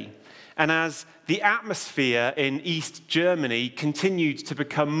Monday. And as the atmosphere in East Germany continued to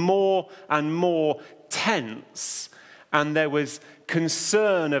become more and more tense, and there was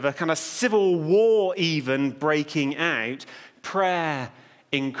concern of a kind of civil war even breaking out, prayer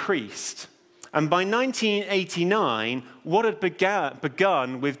increased. And by 1989, what had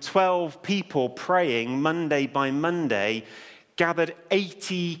begun with 12 people praying Monday by Monday gathered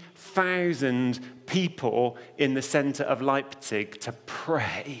 80,000 people in the center of Leipzig to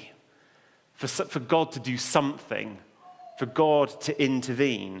pray for God to do something, for God to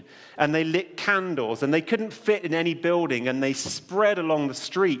intervene. And they lit candles, and they couldn't fit in any building, and they spread along the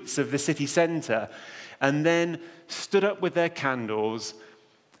streets of the city center, and then stood up with their candles,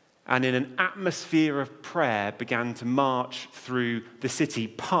 and in an atmosphere of prayer began to march through the city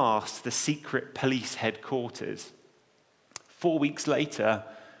past the secret police headquarters. 4 weeks later,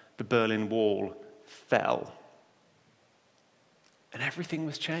 the Berlin Wall fell. And everything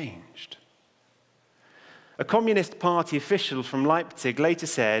was changed. A Communist Party official from Leipzig later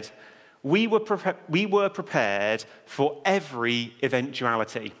said, we were prepared for every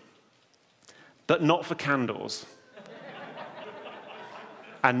eventuality, but not for candles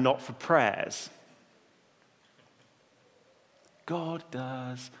and not for prayers. God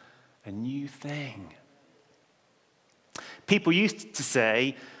does a new thing. People used to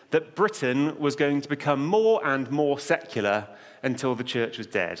say that Britain was going to become more and more secular until the church was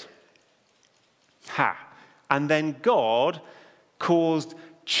dead. And then God caused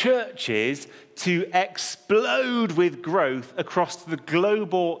churches to explode with growth across the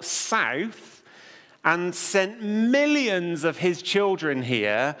global south and sent millions of his children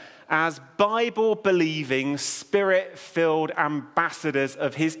here as Bible-believing, Spirit-filled ambassadors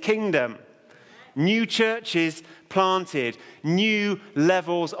of his kingdom. New churches planted, new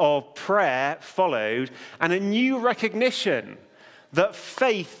levels of prayer followed, and a new recognition that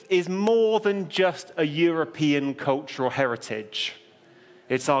faith is more than just a European cultural heritage.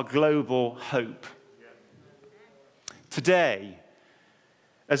 It's our global hope. Today,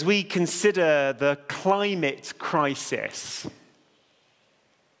 as we consider the climate crisis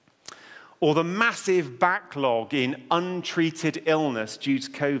or the massive backlog in untreated illness due to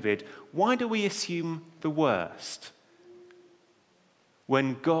COVID, why do we assume the worst?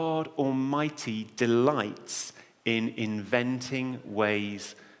 When God Almighty delights in inventing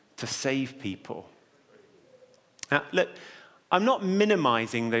ways to save people. Now, look, I'm not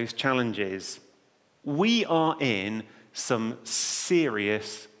minimizing those challenges. We are in some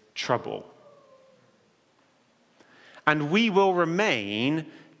serious trouble. And we will remain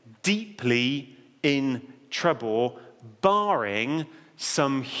deeply in trouble, barring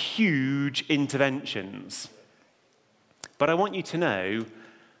some huge interventions. But I want you to know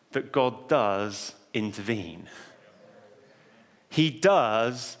that God does intervene. He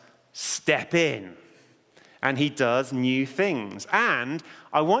does step in, and he does new things. And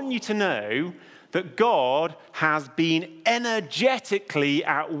I want you to know that God has been energetically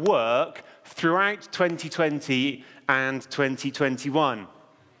at work throughout 2020 and 2021.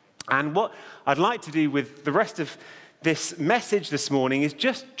 And what I'd like to do with the rest of this message this morning is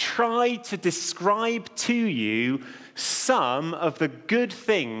just try to describe to you some of the good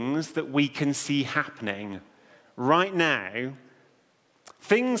things that we can see happening right now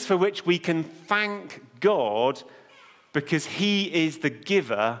Things for which we can thank God because he is the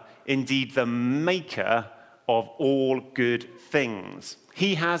giver, indeed the maker of all good things.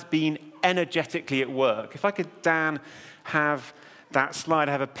 He has been energetically at work. If I could, Dan, have that slide,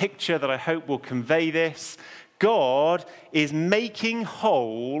 I have a picture that I hope will convey this. God is making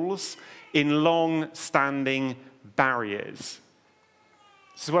holes in long-standing barriers.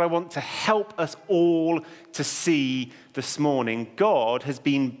 This is what I want to help us all to see this morning. God has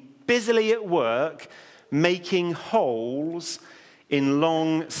been busily at work making holes in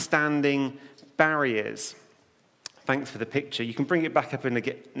long-standing barriers. Thanks for the picture. You can bring it back up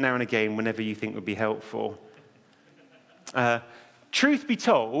now and again whenever you think would be helpful. Truth be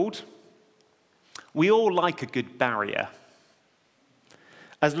told, we all like a good barrier.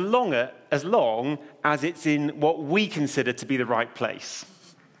 As long as it's in what we consider to be the right place.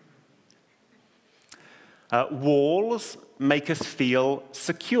 Walls make us feel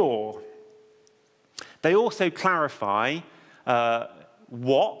secure. They also clarify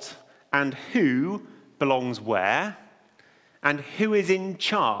what and who belongs where, and who is in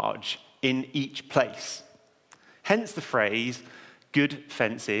charge in each place. Hence the phrase, good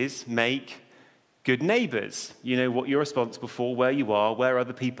fences make good neighbours. You know what you're responsible for, where you are, where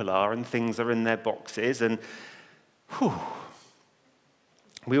other people are, and things are in their boxes. And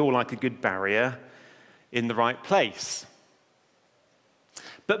we all like a good barrier in the right place.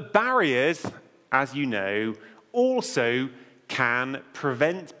 But barriers, as you know, also can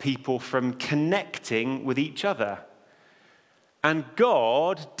prevent people from connecting with each other. And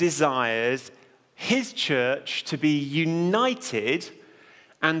God desires his church to be united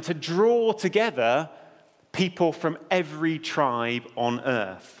and to draw together people from every tribe on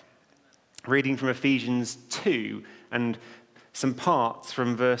earth. Reading from Ephesians 2 and some parts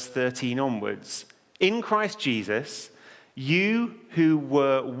from verse 13 onwards. In Christ Jesus, you who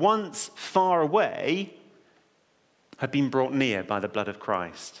were once far away have been brought near by the blood of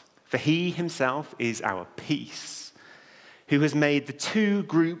Christ. For he himself is our peace, who has made the two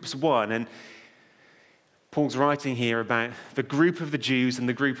groups one. And Paul's writing here about the group of the Jews and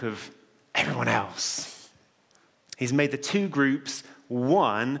the group of everyone else. He's made the two groups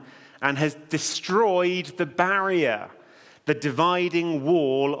one and has destroyed the barrier, the dividing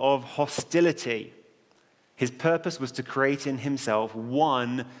wall of hostility. His purpose was to create in himself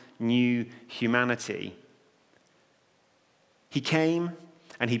one new humanity. He came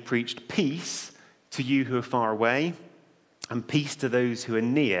and he preached peace to you who are far away and peace to those who are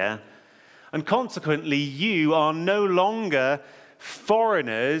near. And consequently, you are no longer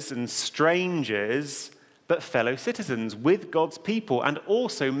foreigners and strangers, but fellow citizens with God's people and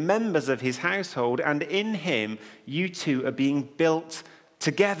also members of his household. And in him, you two are being built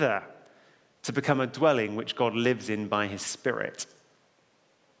together to become a dwelling which God lives in by his Spirit.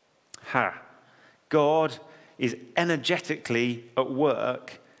 God is energetically at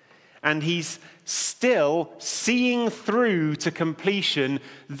work, and he's still seeing through to completion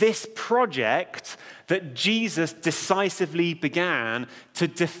this project that Jesus decisively began to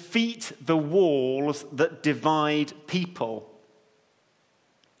defeat the walls that divide people.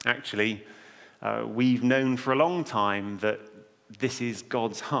 Actually, we've known for a long time that this is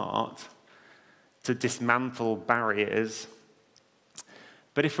God's heart, to dismantle barriers.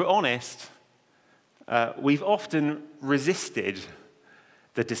 But if we're honest, we've often resisted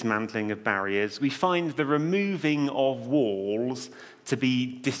the dismantling of barriers. We find the removing of walls to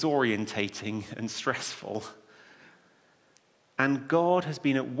be disorientating and stressful. And God has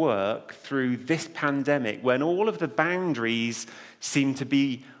been at work through this pandemic when all of the boundaries seem to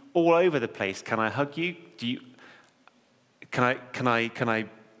be all over the place. Can I hug you? Can I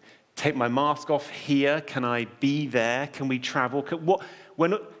take my mask off here? Can I be there? Can we travel?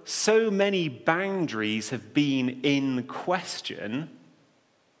 When so many boundaries have been in question,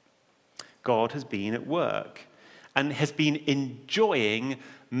 God has been at work and has been enjoying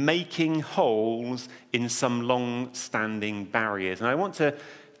making holes in some long-standing barriers. And I want to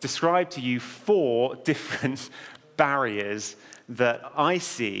describe to you 4 different barriers that I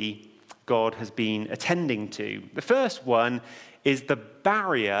see God has been attending to. The first one is the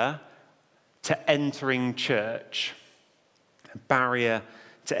barrier to entering church. A barrier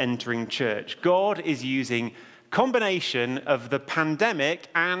to entering church. God is using a combination of the pandemic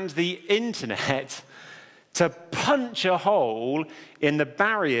and the internet to punch a hole in the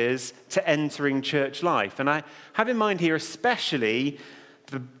barriers to entering church life. And I have in mind here especially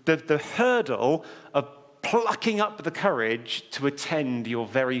the hurdle of plucking up the courage to attend your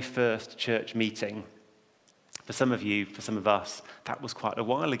very first church meeting. For some of you, for some of us, that was quite a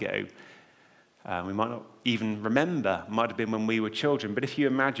while ago. We might not even remember, might have been when we were children, but if you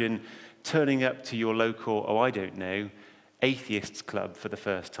imagine turning up to your local, atheists club for the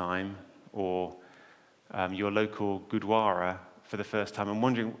first time, or your local Gurdwara for the first time, and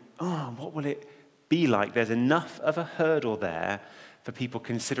wondering, what will it be like? There's enough of a hurdle there for people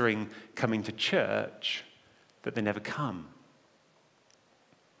considering coming to church that they never come.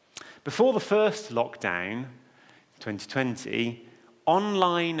 Before the first lockdown, 2020,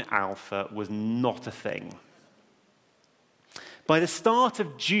 online alpha was not a thing. By the start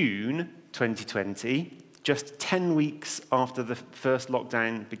of June 2020, just 10 weeks after the first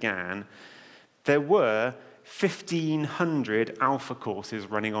lockdown began, there were 1,500 alpha courses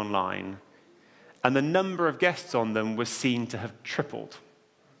running online, and the number of guests on them was seen to have tripled.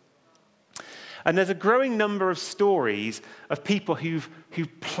 And there's a growing number of stories of people who've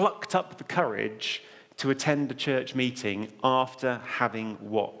plucked up the courage to attend a church meeting after having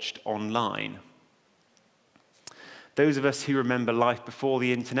watched online. Those of us who remember life before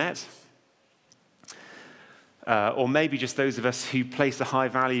the internet, or maybe just those of us who place a high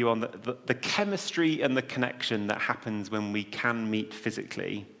value on the chemistry and the connection that happens when we can meet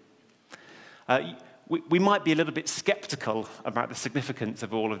physically, we might be a little bit skeptical about the significance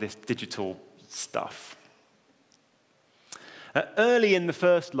of all of this digital stuff. Early in the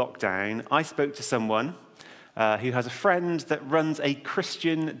first lockdown, I spoke to someone who has a friend that runs a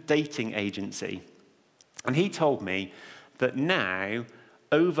Christian dating agency. And he told me that now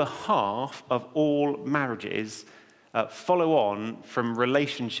over half of all marriages follow on from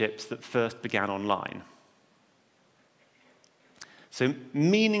relationships that first began online. So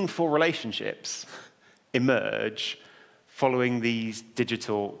meaningful relationships emerge following these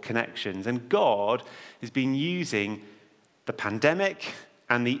digital connections. And God has been using the pandemic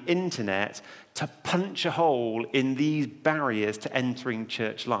and the internet to punch a hole in these barriers to entering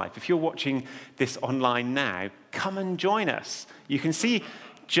church life. If you're watching this online now, come and join us. You can see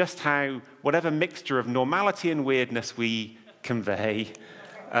just how whatever mixture of normality and weirdness we convey,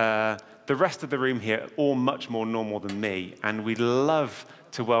 the rest of the room here are all much more normal than me, and we'd love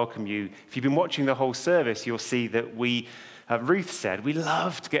to welcome you. If you've been watching the whole service, you'll see that Ruth said, we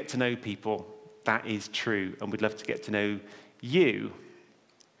love to get to know people. That is true, and we'd love to get to know you.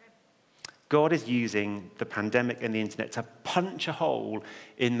 God is using the pandemic and the internet to punch a hole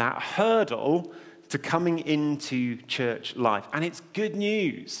in that hurdle to coming into church life. And it's good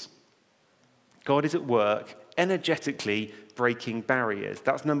news. God is at work energetically breaking barriers.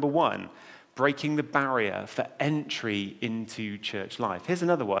 That's number one, breaking the barrier for entry into church life. Here's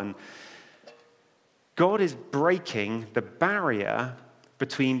another one. God is breaking the barrier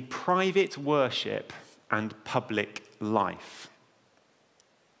between private worship and public life.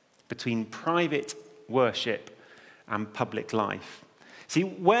 Between private worship and public life. See,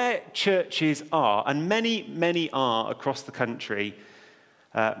 where churches are, and many, many are across the country,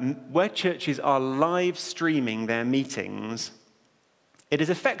 where churches are live streaming their meetings, it has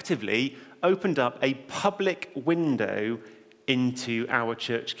effectively opened up a public window into our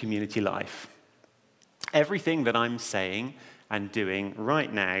church community life. Everything that I'm saying and doing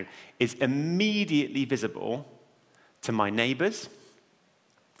right now is immediately visible to my neighbours,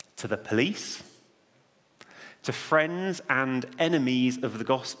 to the police, to friends and enemies of the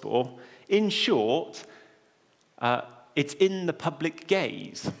gospel. In short, it's in the public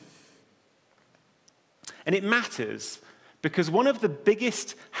gaze. And it matters because one of the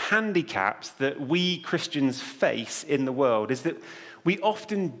biggest handicaps that we Christians face in the world is that we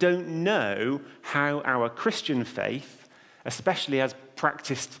often don't know how our Christian faith, especially as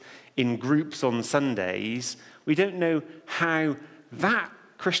practiced in groups on Sundays, we don't know how that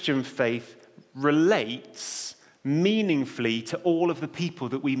Christian faith relates meaningfully to all of the people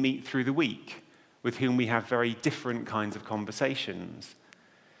that we meet through the week, with whom we have very different kinds of conversations.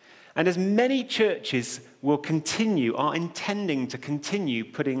 And as many churches are intending to continue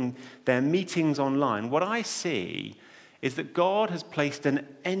putting their meetings online, what I see is that God has placed an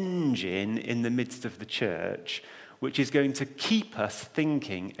engine in the midst of the church which is going to keep us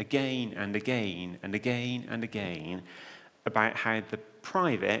thinking again and again and again and again about how the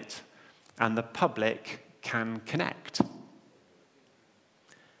private and the public can connect.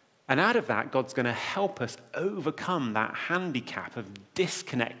 And out of that, God's going to help us overcome that handicap of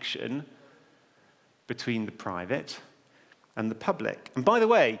disconnection between the private and the public. And by the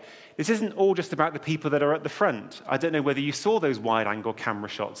way, this isn't all just about the people that are at the front. I don't know whether you saw those wide-angle camera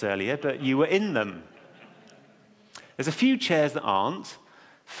shots earlier, but you were in them. There's a few chairs that aren't,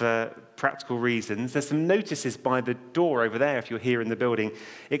 for practical reasons. There's some notices by the door over there, if you're here in the building,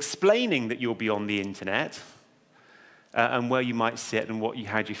 explaining that you'll be on the internet. and where you might sit and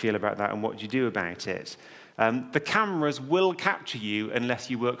how do you feel about that and what do you do about it. The cameras will capture you unless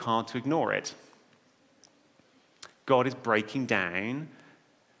you work hard to ignore it. God is breaking down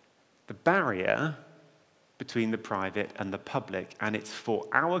the barrier between the private and the public, and it's for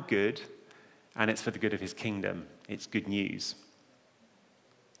our good, and it's for the good of his kingdom. It's good news.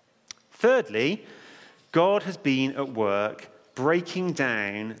 Thirdly, God has been at work breaking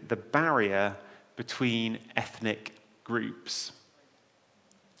down the barrier between ethnic groups.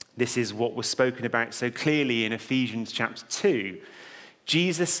 This is what was spoken about so clearly in Ephesians chapter 2.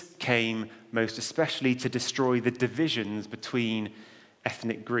 Jesus came most especially to destroy the divisions between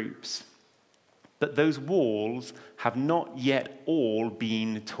ethnic groups. But those walls have not yet all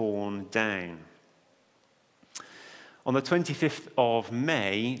been torn down. On the 25th of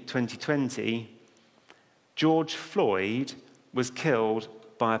May 2020, George Floyd was killed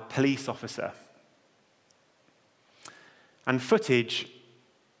by a police officer. And footage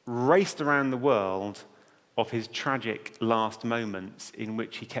raced around the world of his tragic last moments in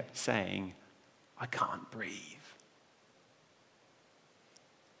which he kept saying, "I can't breathe."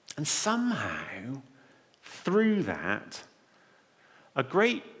 And somehow, through that, a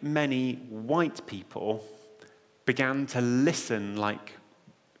great many white people began to listen like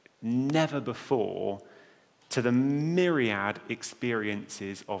never before to the myriad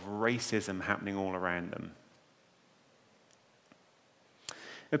experiences of racism happening all around them.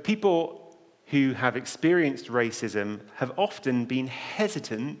 Now, people who have experienced racism have often been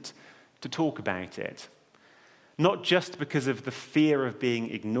hesitant to talk about it. Not just because of the fear of being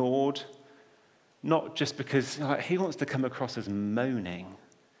ignored, not just because he wants to come across as moaning,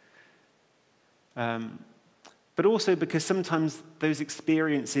 but also because sometimes those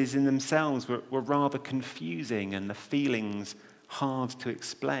experiences in themselves were rather confusing and the feelings hard to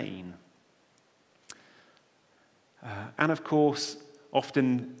explain. And of course,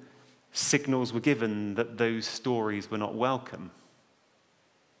 often signals were given that those stories were not welcome.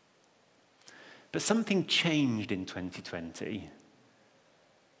 But something changed in 2020,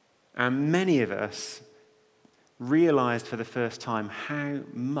 and many of us realized for the first time how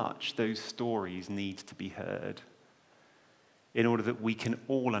much those stories need to be heard in order that we can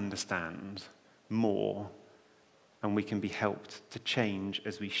all understand more and we can be helped to change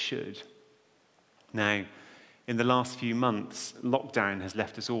as we should. Now, in the last few months, lockdown has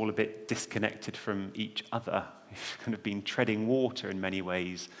left us all a bit disconnected from each other. We've kind of been treading water in many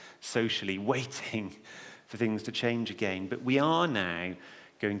ways, socially, waiting for things to change again. But we are now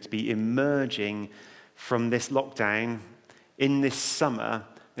going to be emerging from this lockdown. In this summer,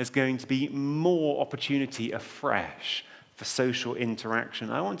 there's going to be more opportunity afresh for social interaction.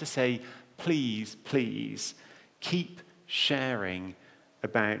 I want to say, please, please, keep sharing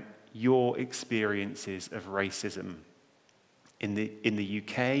about your experiences of racism. In the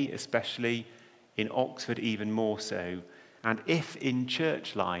UK especially, in Oxford even more so, and if in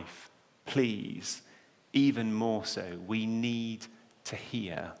church life, please, even more so. We need to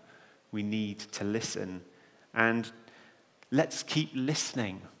hear, we need to listen, and let's keep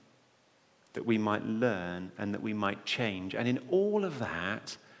listening that we might learn and that we might change. And in all of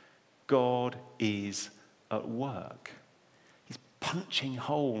that, God is at work. He's punching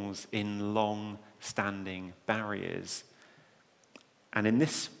holes in long-standing barriers, and in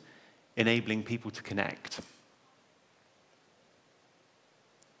this, enabling people to connect.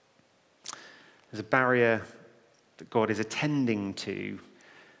 There's a barrier that God is attending to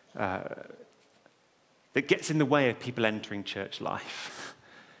that gets in the way of people entering church life.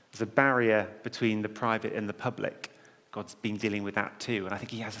 There's a barrier between the private and the public. God's been dealing with that too, and I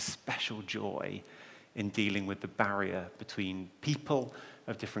think he has a special joy in dealing with the barrier between people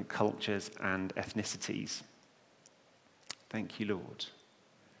of different cultures and ethnicities. Thank you, Lord.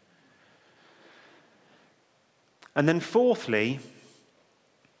 And then fourthly,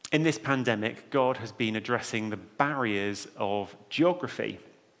 in this pandemic, God has been addressing the barriers of geography.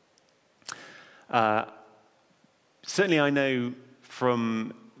 Certainly I know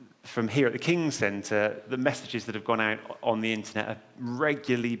from here at the King's Centre, the messages that have gone out on the internet are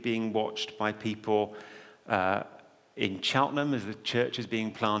regularly being watched by people in Cheltenham as the church is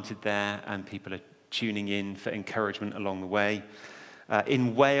being planted there, and people are tuning in for encouragement along the way.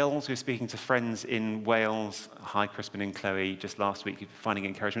 In Wales, we were speaking to friends in Wales, hi Crispin and Chloe, just last week, finding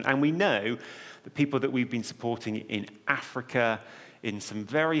encouragement. And we know the people that we've been supporting in Africa, in some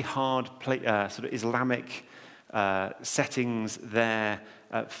very hard sort of Islamic settings there,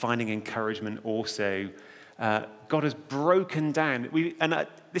 finding encouragement also. God has broken down,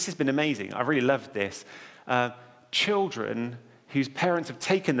 this has been amazing, I really loved this, children whose parents have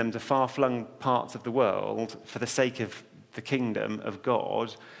taken them to far-flung parts of the world for the sake of the kingdom of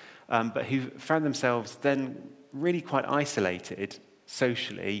God, but who found themselves then really quite isolated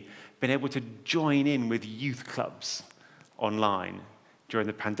socially, been able to join in with youth clubs online during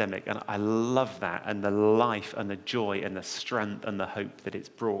the pandemic. And I love that, and the life and the joy and the strength and the hope that it's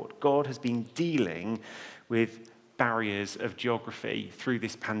brought. God has been dealing with barriers of geography through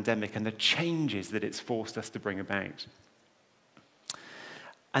this pandemic and the changes that it's forced us to bring about.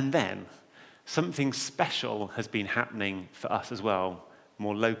 And then something special has been happening for us as well,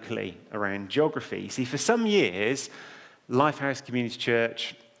 more locally around geography. See, for some years, Lifehouse Community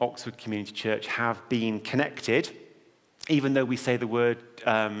Church, Oxford Community Church have been connected, even though we say the word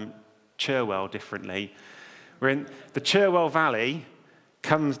Cherwell differently. We're in the Cherwell Valley,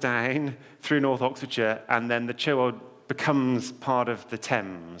 comes down through North Oxfordshire, and then the Cherwell becomes part of the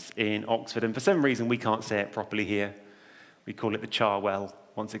Thames in Oxford. And for some reason, we can't say it properly here. We call it the Charwell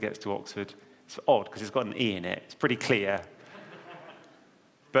once it gets to Oxford. It's odd because it's got an E in it. It's pretty clear.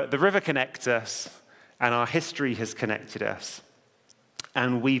 But the river connects us, and our history has connected us.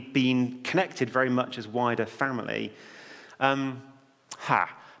 And we've been connected very much as wider family.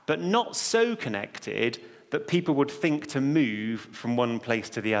 But not so connected that people would think to move from one place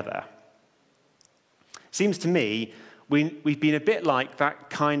to the other. Seems to me we've been a bit like that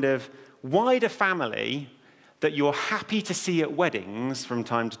kind of wider family that you're happy to see at weddings from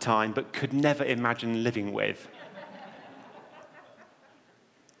time to time, but could never imagine living with.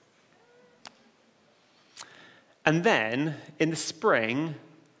 And then, in the spring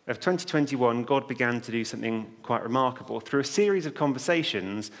of 2021, God began to do something quite remarkable. Through a series of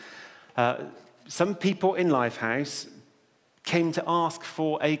conversations, some people in Lifehouse came to ask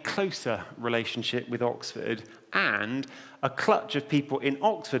for a closer relationship with Oxford, and a clutch of people in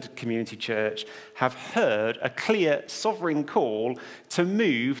Oxford Community Church have heard a clear sovereign call to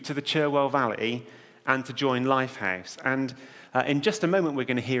move to the Cherwell Valley and to join Lifehouse. And in just a moment, we're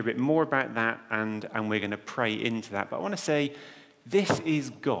going to hear a bit more about that, and we're going to pray into that. But I want to say, this is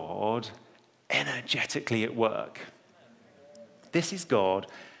God energetically at work. This is God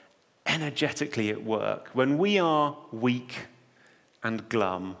energetically at work. When we are weak and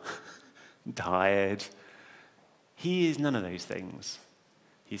glum, tired, he is none of those things.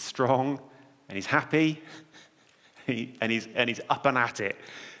 He's strong, and he's happy, and he's up and at it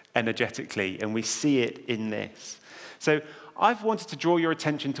energetically, and we see it in this. So I've wanted to draw your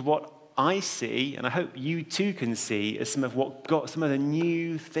attention to what I see, and I hope you too can see, as some of the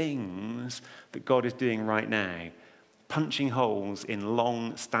new things that God is doing right now, punching holes in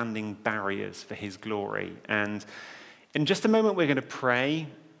long-standing barriers for his glory. And in just a moment, we're going to pray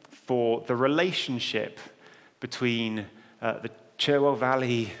for the relationship between the Cherwell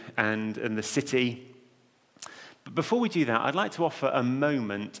Valley and the city. But before we do that, I'd like to offer a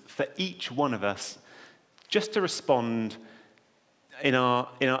moment for each one of us just to respond in our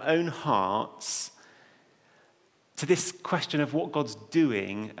own hearts to this question of what God's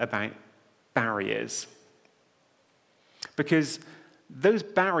doing about barriers. Because those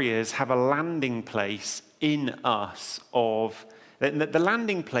barriers have a landing place in us of... The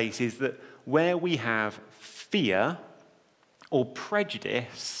landing place is that where we have fear or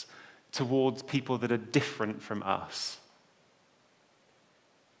prejudice towards people that are different from us.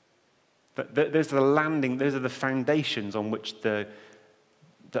 Those are the landing, those are the foundations on which the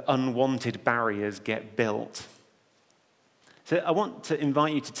unwanted barriers get built. So I want to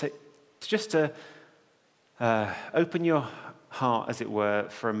invite you to open your heart, as it were,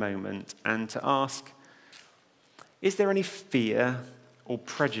 for a moment, and to ask, is there any fear or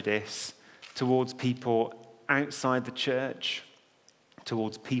prejudice towards people outside the church,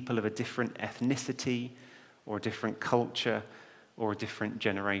 towards people of a different ethnicity or a different culture or a different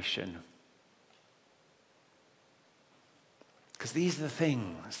generation? Because these are the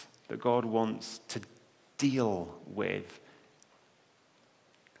things that God wants to deal with.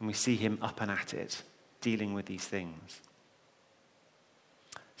 And we see him up and at it, dealing with these things.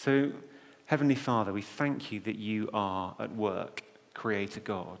 So, Heavenly Father, we thank you that you are at work, Creator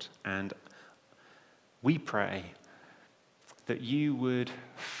God. And we pray that you would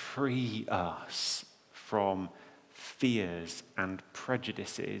free us from fears and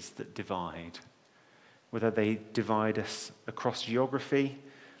prejudices that divide, whether they divide us across geography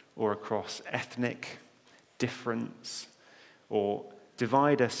or across ethnic difference, or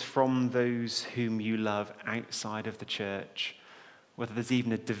divide us from those whom you love outside of the church, whether there's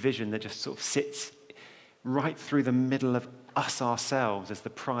even a division that just sort of sits right through the middle of us ourselves as the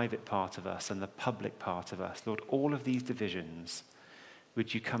private part of us and the public part of us. Lord, all of these divisions,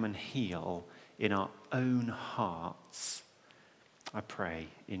 would you come and heal in our own hearts I pray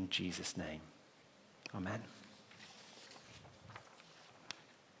in Jesus' name. Amen.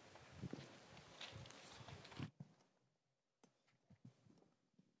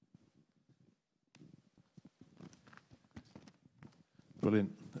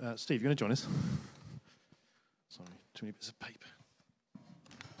 Brilliant. Steve, you going to join us? Sorry, too many bits of paper.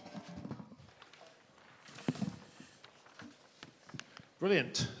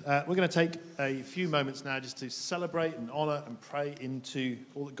 Brilliant. We're going to take a few moments now just to celebrate and honour and pray into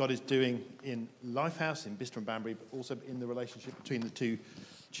all that God is doing in Lifehouse, in Bicester and Banbury, but also in the relationship between the two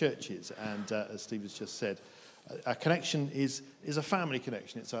churches. And as Steve has just said, our connection is a family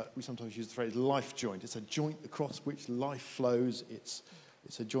connection. We sometimes use the phrase life joint. It's a joint across which life flows. It's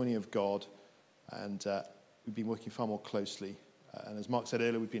a joining of God, and we've been working far more closely. And as Mark said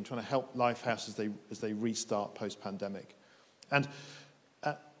earlier, we've been trying to help Lifehouse as they restart post-pandemic. And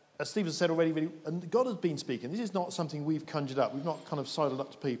as Steve has said already, and God has been speaking. This is not something we've conjured up. We've not kind of sidled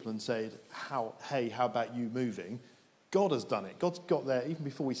up to people and said, hey, how about you moving? God has done it. God's got there even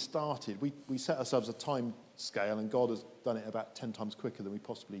before we started. We set ourselves a time scale, and God has done it about 10 times quicker than we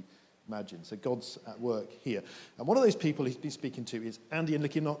possibly imagined. So God's at work here. And one of those people he's been speaking to is Andy and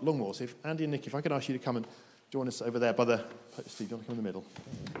Nicky Longmore. So Andy and Nicky, if I could ask you to come and join us over there by the... Steve, do you want to come in the middle?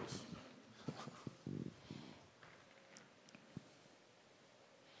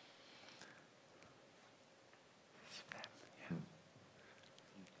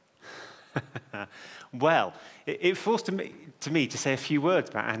 Well, it forced me to say a few words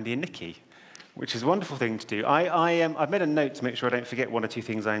about Andy and Nicky, which is a wonderful thing to do. I've made a note to make sure I don't forget one or two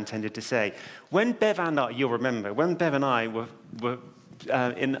things I intended to say. When Bev and I, you'll remember, when Bev and I were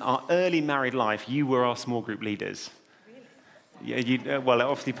in our early married life, you were our small group leaders. Really? Yeah, well, it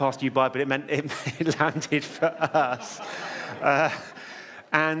obviously passed you by, but it meant it landed for us.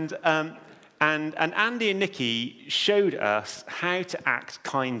 And Andy and Nicky showed us how to act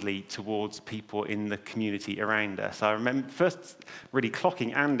kindly towards people in the community around us. I remember first really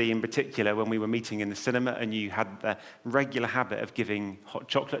clocking Andy in particular when we were meeting in the cinema, and you had the regular habit of giving hot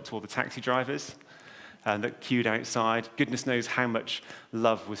chocolate to all the taxi drivers that queued outside. Goodness knows how much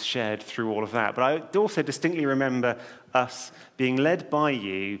love was shared through all of that. But I also distinctly remember us being led by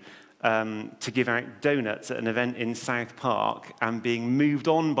you to give out donuts at an event in South Park and being moved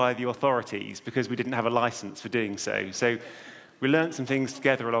on by the authorities because we didn't have a license for doing so. So we learned some things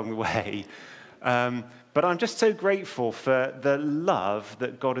together along the way. But I'm just so grateful for the love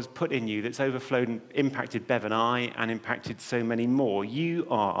that God has put in you that's overflowed and impacted Bev and I and impacted so many more. You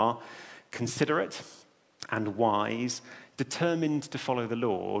are considerate and wise, determined to follow the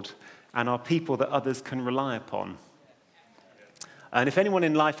Lord, and are people that others can rely upon. And if anyone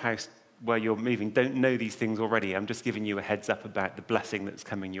in Lifehouse, where you're moving, don't know these things already, I'm just giving you a heads up about the blessing that's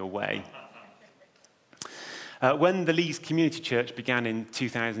coming your way. When the Leeds Community Church began in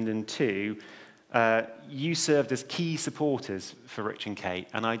 2002, you served as key supporters for Rich and Kate,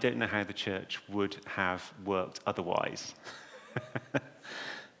 and I don't know how the church would have worked otherwise.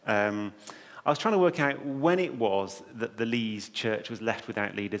 I was trying to work out when it was that the Leeds Church was left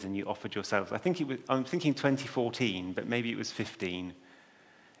without leaders and you offered yourselves. I'm thinking 2014, but maybe it was 15.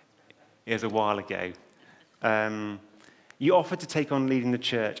 It was a while ago. You offered to take on leading the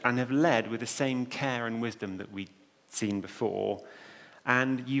church and have led with the same care and wisdom that we'd seen before.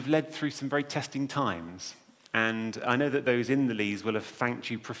 And you've led through some very testing times. And I know that those in the Leeds will have thanked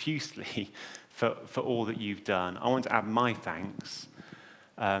you profusely for all that you've done. I want to add my thanks.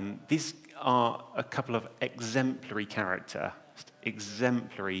 These are a couple of exemplary character.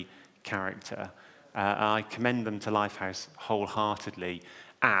 I commend them to Lifehouse wholeheartedly,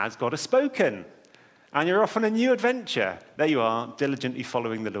 as God has spoken. And you're off on a new adventure. There you are, diligently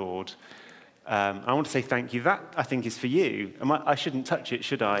following the Lord. I want to say thank you. That, I think, is for you. I shouldn't touch it,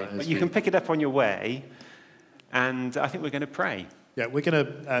 should I? But you can pick it up on your way, and I think we're going to pray. Yeah, we're going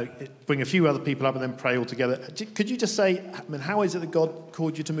to bring a few other people up and then pray all together. Could you just say, how is it that God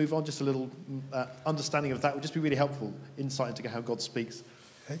called you to move on? Just a little understanding of that would just be really helpful, insight into how God speaks.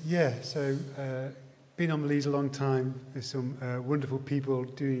 So been on the Leeds a long time. There's some wonderful people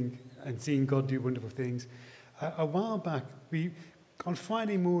doing and seeing God do wonderful things. A while back, on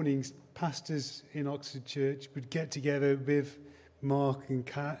Friday mornings, pastors in Oxford Church would get together with Mark and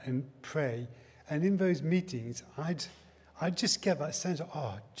Kat and pray. And in those meetings, I'd just get that sense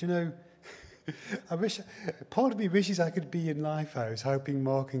of, do you know, part of me wishes I could be in Lifehouse helping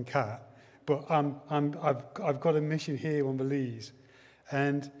Mark and Kat, but I've got a mission here on the Lees.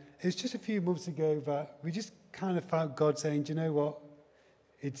 And it was just a few months ago that we just kind of felt God saying, do you know what,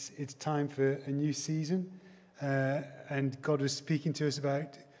 it's time for a new season. And God was speaking to us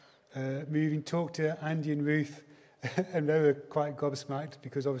about moving. Talked to Andy and Ruth and they were quite gobsmacked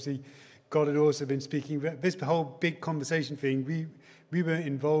because obviously God had also been speaking. This whole big conversation thing we weren't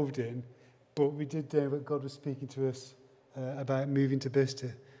involved in, but we did know that God was speaking to us about moving to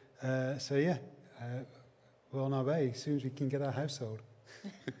Bicester. So yeah, we're on our way as soon as we can get our house sold.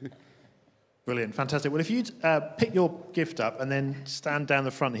 Brilliant, fantastic. Well, if you'd pick your gift up and then stand down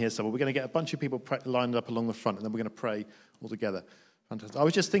the front here somewhere, we're going to get a bunch of people lined up along the front, and then we're going to pray all together. Fantastic. I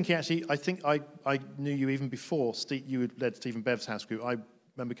was just thinking, actually, I think I knew you even before you had led Stephen Bev's house group. I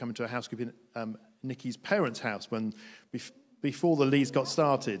remember coming to a house group in Nikki's parents' house when before the Lees got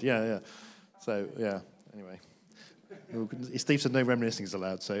started. Yeah. So, yeah, anyway. Steve said no reminiscing is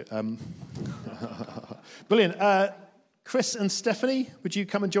allowed, so... Brilliant. Chris and Stephanie, would you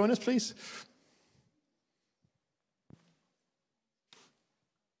come and join us, please?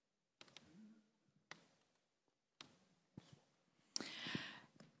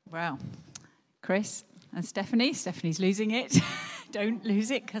 Wow. Chris and Stephanie. Stephanie's losing it. Don't lose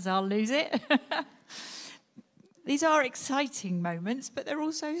it, because I'll lose it. These are exciting moments, but they're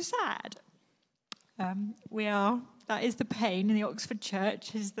also sad. That is the pain in the Oxford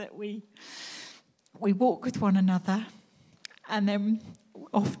Church, is that we walk with one another, and then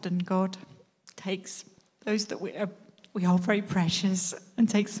often God takes those that we are very precious and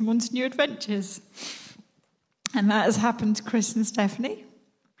takes them on to new adventures. And that has happened to Chris and Stephanie.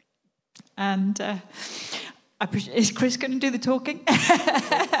 And is Chris going to do the talking?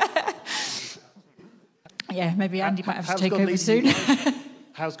 Yeah, maybe Andy might have to take over soon.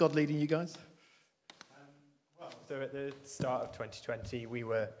 How's God leading you guys? So at the start of 2020, we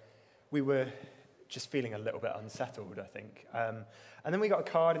were just feeling a little bit unsettled, I think. And then we got a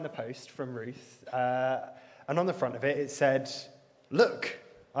card in the post from Ruth, and on the front of it, it said, "Look,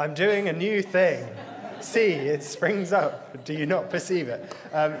 I'm doing a new thing. See, it springs up. Do you not perceive it?"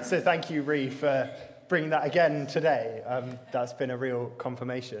 So thank you, Ree, for bringing that again today. That's been a real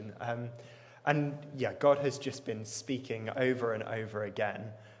confirmation. And yeah, God has just been speaking over and over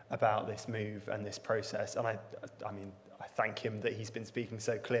again about this move and this process. And I thank him that he's been speaking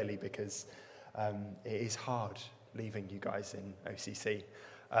so clearly, because it is hard leaving you guys in OCC.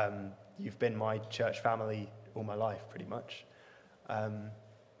 You've been my church family all my life, pretty much. And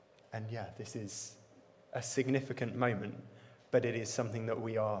yeah, this is a significant moment, but it is something that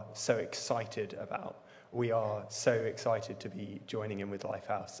we are so excited about. We are so excited to be joining in with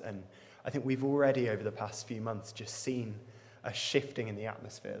Lifehouse. And I think we've already, over the past few months, just seen a shifting in the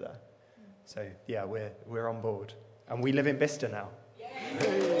atmosphere there. So yeah, we're on board. And we live in Bicester now.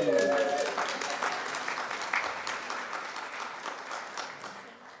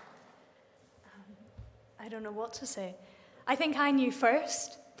 I don't know what to say. I think I knew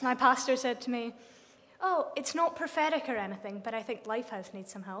first. My pastor said to me, "Oh, it's not prophetic or anything, but I think Lifehouse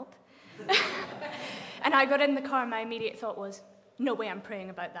needs some help." And I got in the car, and my immediate thought was, no way I'm praying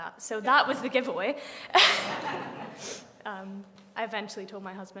about that. So that was the giveaway. I eventually told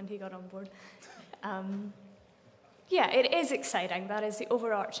my husband, he got on board. Yeah, it is exciting. That is the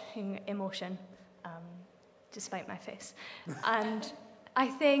overarching emotion, despite my face. And I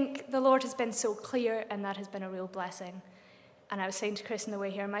think the Lord has been so clear, and that has been a real blessing. And I was saying to Chris on the way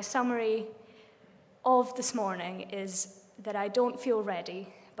here, my summary of this morning is that I don't feel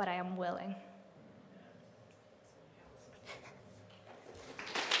ready, but I am willing.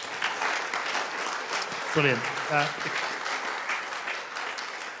 Brilliant.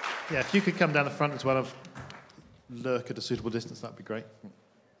 Yeah, if you could come down the front as well, of lurk at a suitable distance, that'd be great.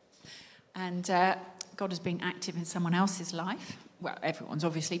 And God has been active in someone else's life. Well, everyone's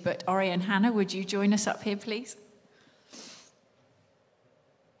obviously, but Ori and Hannah, would you join us up here, please?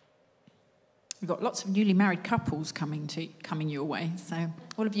 We've got lots of newly married couples coming your way, so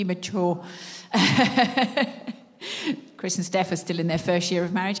all of you mature. Chris and Steph are still in their first year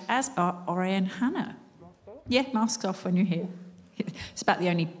of marriage, as are Ori and Hannah. Yeah, masks off when you're here. It's about the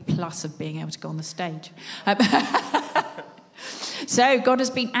only plus of being able to go on the stage. So God has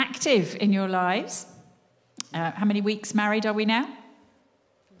been active in your lives. How many weeks married are we now?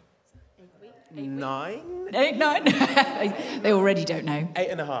 9. 8, 9. They already don't know.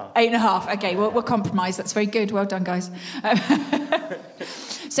 8.5. 8.5. Okay, we'll compromise. That's very good. Well done, guys.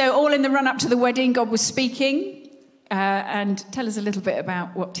 So all in the run-up to the wedding, God was speaking. And tell us a little bit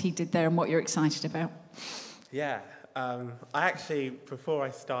about what he did there and what you're excited about. Yeah. I actually, before I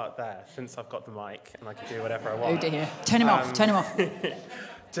start there, since I've got the mic and I can do whatever I want. Oh dear. Turn him off. Turn him off.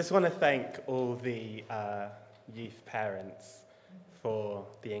 Just want to thank all the youth parents for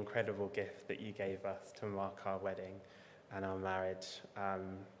the incredible gift that you gave us to mark our wedding and our marriage.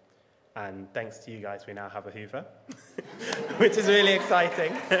 And thanks to you guys, we now have a Hoover, which is really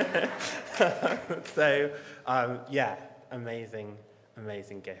exciting. So, yeah, amazing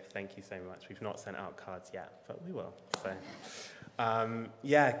gift. Thank you so much. We've not sent out cards yet, but we will. So,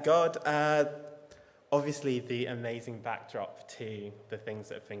 yeah, God, obviously the amazing backdrop to the things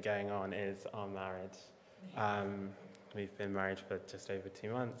that have been going on is our marriage. We've been married for just over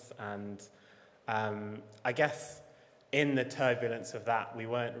 2 months, and I guess in the turbulence of that, we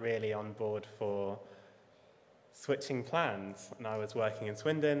weren't really on board for switching plans. And I was working in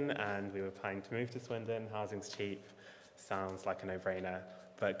Swindon, and we were planning to move to Swindon. Housing's cheap, sounds like a no-brainer,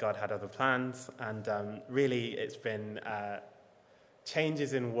 but God had other plans, and really it's been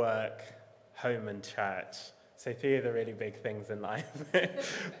changes in work, home and church. So 3 of the really big things in life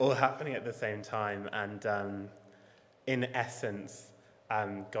all happening at the same time, and in essence,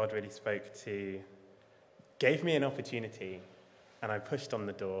 God really gave me an opportunity, and I pushed on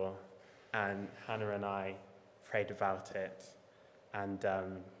the door, and Hannah and I prayed about it, and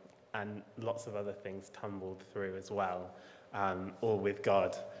lots of other things tumbled through as well, all with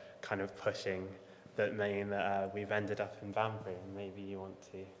God kind of pushing, that mean that we've ended up in Banbury. And maybe you want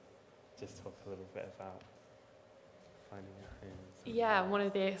to just talk a little bit about finding a home. Yeah, one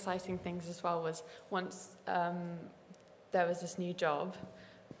of the exciting things as well was once there was this new job,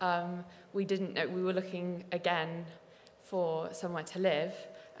 we didn't know, we were looking again for somewhere to live,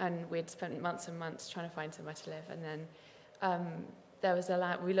 and we'd spent months and months trying to find somewhere to live, and then there was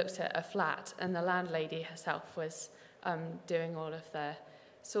we looked at a flat, and the landlady herself was doing all of the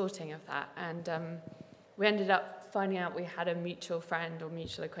sorting of that, and we ended up finding out we had a mutual friend or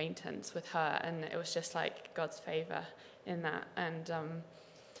mutual acquaintance with her, and it was just like God's favour in that, and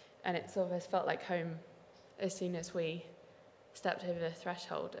it sort of felt like home as soon as we stepped over the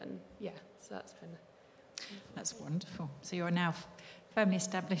threshold, and yeah, so that's wonderful. So you're now firmly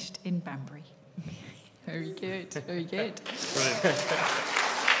established in Banbury. Very good, very good.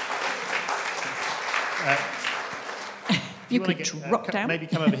 You could drop down. Maybe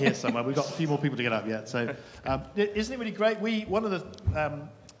come over here somewhere. We've got a few more people to get up yet. So, isn't it really great? One of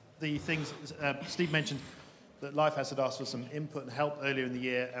the things Steve mentioned, that Lifehouse had asked for some input and help earlier in the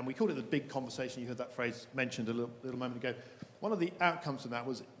year, and we called it the big conversation. You heard that phrase mentioned a little moment ago. One of the outcomes from that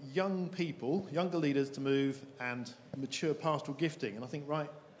was young people, younger leaders to move and mature pastoral gifting. And I think right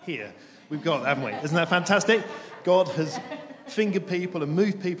here, we've got it, haven't we? Isn't that fantastic? God has fingered people and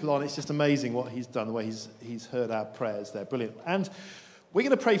moved people on. It's just amazing what he's done, the way he's heard our prayers there. Brilliant. And we're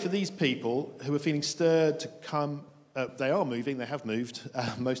going to pray for these people who are feeling stirred to come. They are moving, they have moved,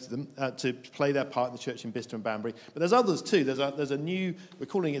 most of them, to play their part in the church in Bicester and Banbury. But there's others too. There's a new, we're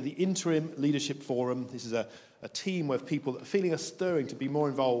calling it the Interim Leadership Forum. This is a team of people that are feeling a stirring to be more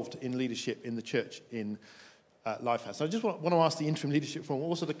involved in leadership in the church in Lifehouse. So I just want to ask the Interim Leadership Forum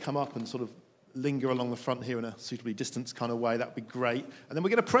also to come up and sort of linger along the front here in a suitably distanced kind of way. That would be great. And then we're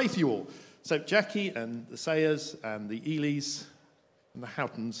going to pray for you all. So Jackie and the Sayers and the Elys and the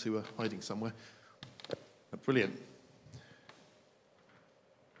Houghtons, who are hiding somewhere. Brilliant.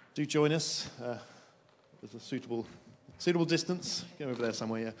 Do join us. There's a suitable distance. Go over there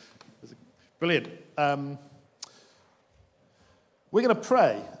somewhere, yeah. Brilliant. We're going to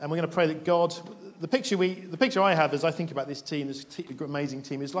pray, and we're going to pray that God... The picture I have as I think about this team, this amazing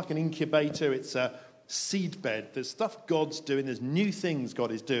team, is like an incubator. It's a seed bed. There's stuff God's doing. There's new things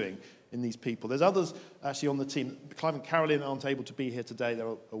God is doing in these people. There's others actually on the team. Clive and Carolyn aren't able to be here today.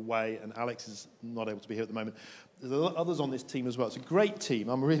 They're away, and Alex is not able to be here at the moment. There's others on this team as well. It's a great team.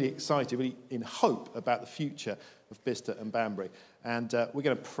 I'm really excited, really in hope about the future of Bicester and Banbury. And we're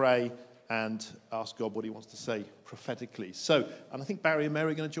going to pray and ask God what he wants to say prophetically. So, and I think Barry and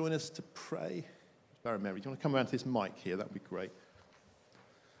Mary are going to join us to pray. Barry and Mary, do you want to come around to this mic here? That would be great.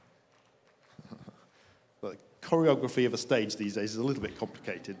 The choreography of a stage these days is a little bit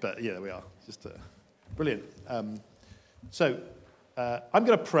complicated, but yeah, there we are. Just brilliant. So I'm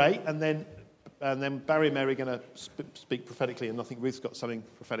going to pray, and then Barry and Mary are going to speak prophetically, and I think Ruth's got something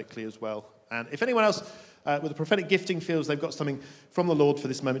prophetically as well. And if anyone else with a prophetic gifting feels they've got something from the Lord for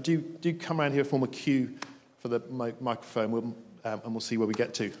this moment, do come around here, form a queue for the microphone, and we'll see where we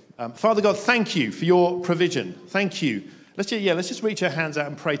get to. Father God, thank you for your provision. Thank you. Let's just reach our hands out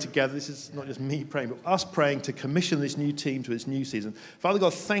and pray together. This is not just me praying, but us praying to commission this new team to its new season. Father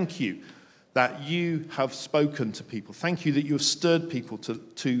God, thank you that you have spoken to people. Thank you that you have stirred people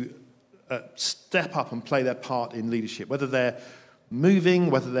to step up and play their part in leadership, whether they're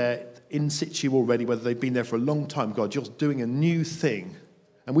moving, whether they're in situ already, whether they've been there for a long time. God, you're doing a new thing.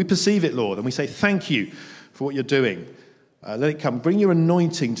 And we perceive it, Lord, and we say thank you for what you're doing. Let it come. Bring your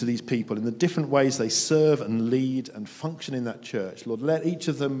anointing to these people in the different ways they serve and lead and function in that church. Lord, let each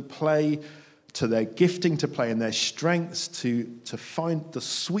of them play to their gifting, to play in their strengths, to find the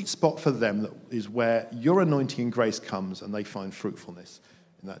sweet spot for them that is where your anointing and grace comes and they find fruitfulness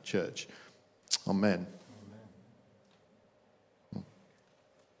in that church. Amen.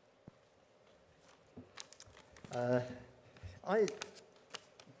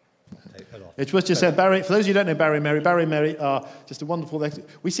 It's worth just saying, Barry, for those of you who don't know Barry and Mary are just a wonderful,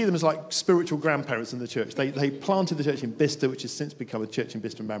 we see them as like spiritual grandparents in the church. They planted the church in Bicester, which has since become a church in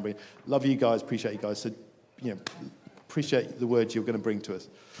Bicester and Banbury. Love you guys, appreciate you guys. So, appreciate the words you're going to bring to us.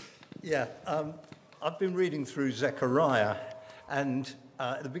 Yeah, I've been reading through Zechariah, and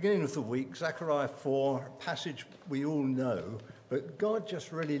at the beginning of the week, Zechariah 4, a passage we all know, but God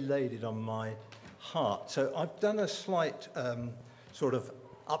just really laid it on my heart. So I've done a slight sort of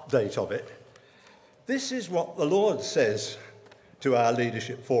update of it. This is what the Lord says to our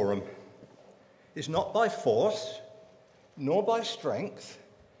leadership forum. It's not by force, nor by strength,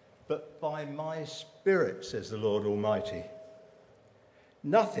 but by my Spirit, says the Lord Almighty.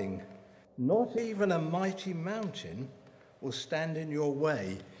 Nothing, not even a mighty mountain, will stand in your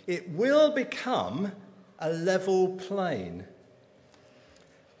way. It will become a level plain.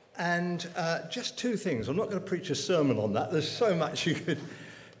 And just two things. I'm not going to preach a sermon on that. There's so much you could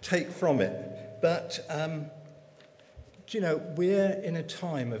take from it. But, we're in a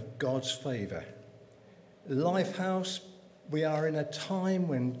time of God's favour. Lifehouse, we are in a time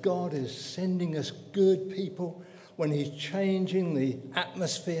when God is sending us good people, when he's changing the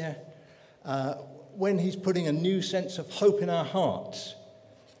atmosphere, when he's putting a new sense of hope in our hearts.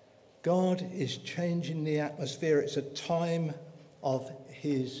 God is changing the atmosphere. It's a time of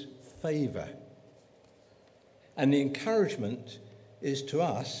his favour. And the encouragement is to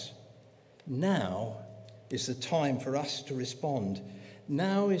us, now is the time for us to respond.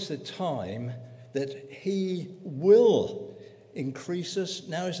 Now is the time that he will increase us.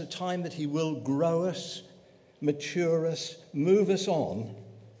 Now is the time that he will grow us, mature us, move us on,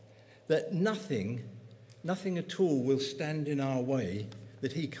 that nothing at all will stand in our way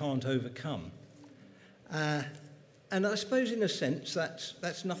that he can't overcome. And I suppose in a sense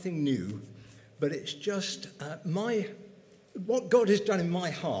that's nothing new, but it's just what God has done in my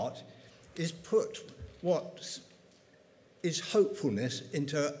heart is put what is hopefulness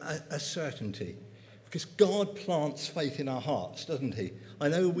into a certainty. Because God plants faith in our hearts, doesn't he? I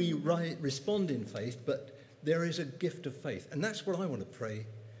know we respond in faith, but there is a gift of faith. And that's what I want to pray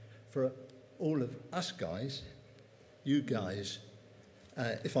for all of us guys, you guys,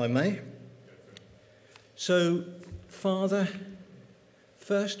 if I may. So, Father,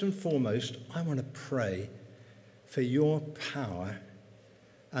 first and foremost, I want to pray for your power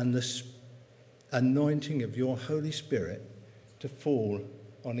and the anointing of your Holy Spirit to fall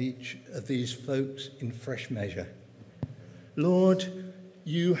on each of these folks in fresh measure. Lord,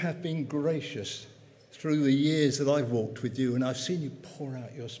 you have been gracious through the years that I've walked with you, and I've seen you pour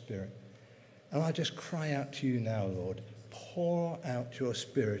out your Spirit. And I just cry out to you now, Lord, pour out your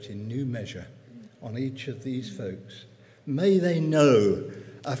Spirit in new measure on each of these folks. May they know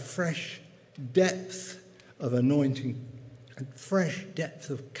a fresh depth of anointing, a fresh depth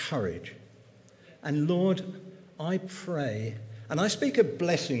of courage. And Lord, I pray, and I speak a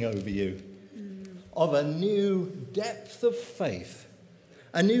blessing over you, of a new depth of faith,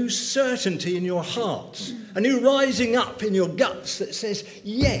 a new certainty in your hearts, a new rising up in your guts that says,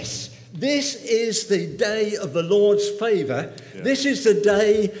 yes, this is the day of the Lord's favour. Yeah. This is the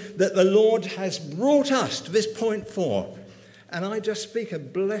day that the Lord has brought us to this point for. And I just speak a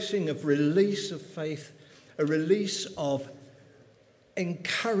blessing of release of faith, a release of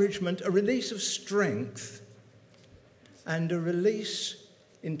encouragement, a release of strength, and a release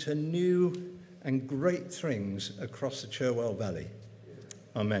into new and great things across the Cherwell Valley.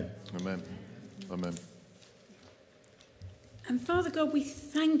 Amen. Amen. Amen. And Father God, we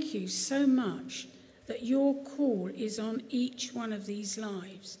thank you so much that your call is on each one of these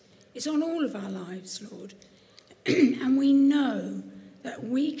lives. It's on all of our lives, Lord. And we know that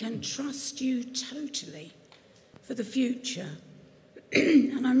we can trust you totally for the future.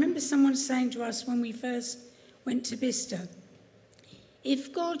 And I remember someone saying to us when we first went to Bicester,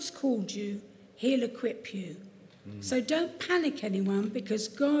 if God's called you, he'll equip you. So don't panic, anyone, because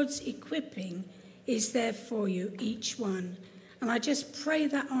God's equipping is there for you, each one. And I just pray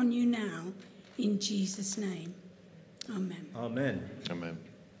that on you now, in Jesus' name. Amen. Amen. Amen.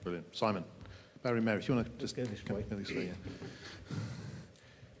 Brilliant. Simon, Barry, Mary, if you want to just go this way. Go this way,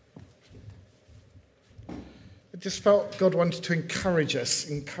 yeah. just felt God wanted to encourage us,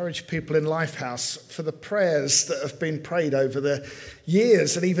 encourage people in Lifehouse for the prayers that have been prayed over the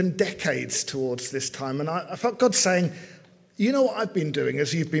years and even decades towards this time. And I felt God saying, you know what I've been doing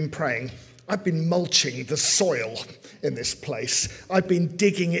as you've been praying? I've been mulching the soil in this place. I've been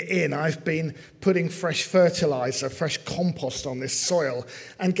digging it in. I've been putting fresh fertilizer, fresh compost on this soil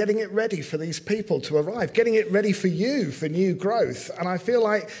and getting it ready for these people to arrive, getting it ready for you, for new growth. And I feel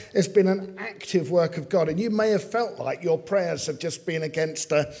like it's been an active work of God. And you may have felt like your prayers have just been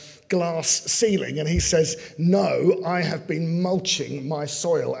against a glass ceiling. And he says, no, I have been mulching my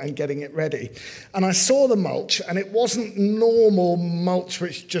soil and getting it ready. And I saw the mulch, and it wasn't normal mulch,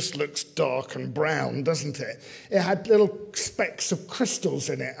 which just looks dark and brown, doesn't it? It had little specks of crystals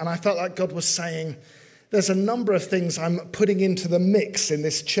in it. And I felt like God was saying, there's a number of things I'm putting into the mix in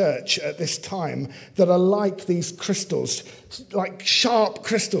this church at this time that are like these crystals, like sharp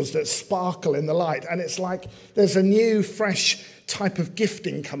crystals that sparkle in the light. And it's like there's a new, fresh type of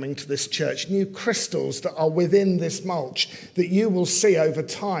gifting coming to this church, new crystals that are within this mulch that you will see over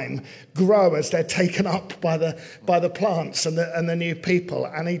time grow as they're taken up by the plants and the new people.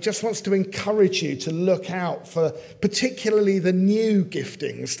 And he just wants to encourage you to look out for particularly the new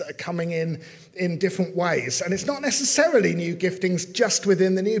giftings that are coming in different ways. And it's not necessarily new giftings just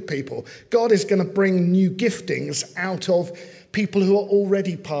within the new people. God is going to bring new giftings out of people who are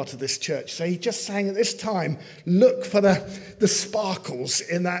already part of this church. So he's just saying at this time, look for the sparkles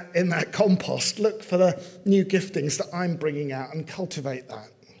in that compost. Look for the new giftings that I'm bringing out and cultivate that.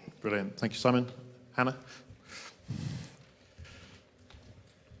 Brilliant. Thank you, Simon. Hannah?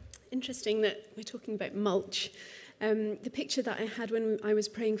 Interesting that we're talking about mulch. The picture that I had when I was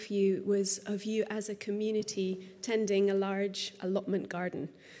praying for you was of you as a community tending a large allotment garden.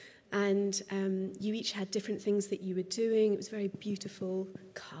 And you each had different things that you were doing. It was a very beautiful,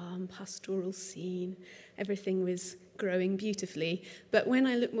 calm, pastoral scene. Everything was growing beautifully. But when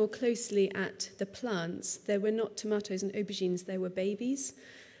I looked more closely at the plants, there were not tomatoes and aubergines, there were babies.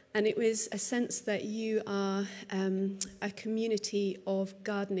 And it was a sense that you are a community of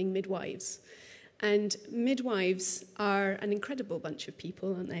gardening midwives. And midwives are an incredible bunch of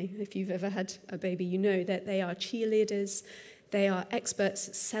people, aren't they? If you've ever had a baby, you know that they are cheerleaders. They are experts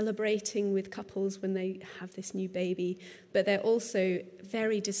at celebrating with couples when they have this new baby, but they're also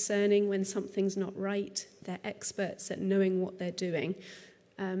very discerning when something's not right. They're experts at knowing what they're doing,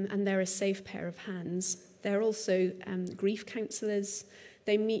 and they're a safe pair of hands. They're also grief counsellors.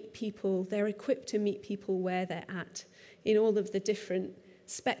 They meet people. They're equipped to meet people where they're at in all of the different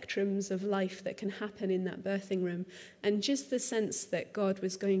spectrums of life that can happen in that birthing room. And just the sense that God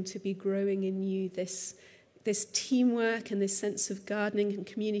was going to be growing in you this teamwork and this sense of gardening and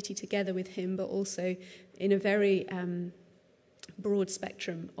community together with him, but also in a very broad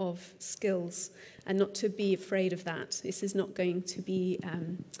spectrum of skills, and not to be afraid of that. This is not going to be,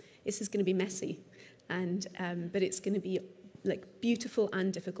 this is going to be messy, and but it's going to be like beautiful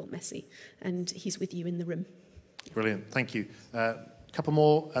and difficult messy, and he's with you in the room. Brilliant, thank you. A couple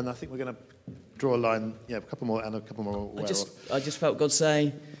more, and I think we're going to draw a line. Yeah, a couple more and a couple more. I just felt God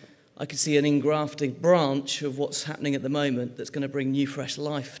saying, I could see an engrafted branch of what's happening at the moment that's going to bring new, fresh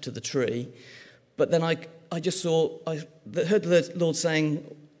life to the tree. But then I just saw, I heard the Lord saying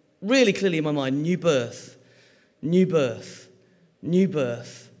really clearly in my mind, new birth, new birth, new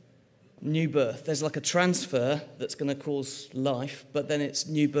birth, new birth. There's like a transfer that's going to cause life, but then it's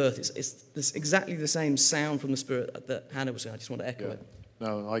new birth. It's exactly the same sound from the Spirit that Hannah was saying. I just want to echo it.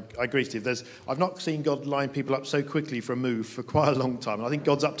 No, I agree, Steve. I've not seen God line people up so quickly for a move for quite a long time. And I think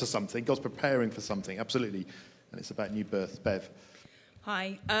God's up to something. God's preparing for something, absolutely. And it's about new birth. Bev.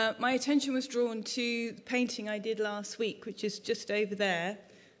 Hi. My attention was drawn to the painting I did last week, which is just over there,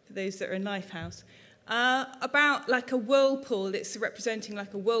 for those that are in Lifehouse, about like a whirlpool. It's representing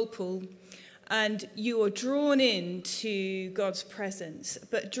like a whirlpool. And you are drawn into God's presence,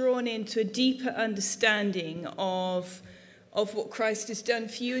 but drawn into a deeper understanding of what Christ has done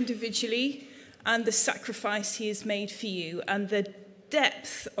for you individually and the sacrifice he has made for you and the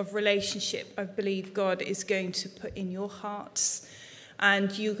depth of relationship I believe God is going to put in your hearts.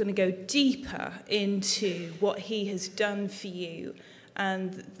 And you're going to go deeper into what he has done for you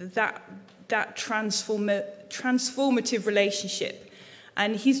and that transformative relationship.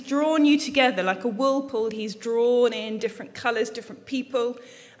 And he's drawn you together like a whirlpool. He's drawn in different colours, different people,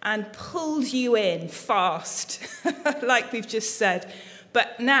 and pulled you in fast, like we've just said.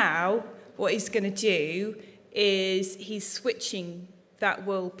 But now, what he's going to do is he's switching that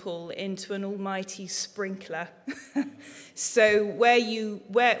whirlpool into an almighty sprinkler. So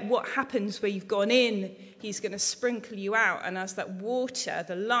what happens where you've gone in, he's going to sprinkle you out. And as that water,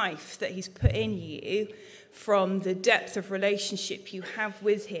 the life that he's put in you, from the depth of relationship you have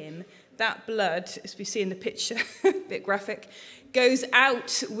with him, that blood, as we see in the picture, a bit graphic, goes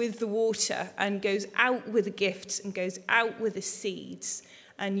out with the water and goes out with the gifts and goes out with the seeds.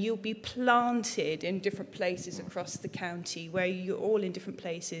 And you'll be planted in different places across the county where you're all in different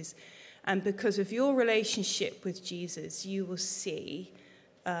places. And because of your relationship with Jesus, you will see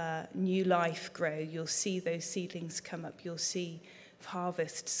new life grow. You'll see those seedlings come up. You'll see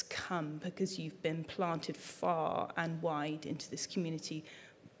harvests come because you've been planted far and wide into this community,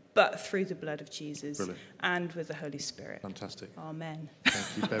 but through the blood of Jesus. Brilliant. And with the Holy Spirit. Fantastic. Amen.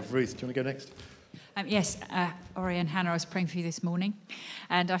 Thank you, Bev. Ruth, do you want to go next? Yes, Ori and Hannah, I was praying for you this morning,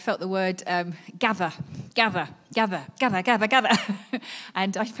 and I felt the word gather.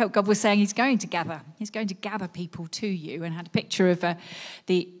 And I felt God was saying he's going to gather. He's going to gather people to you, and had a picture of I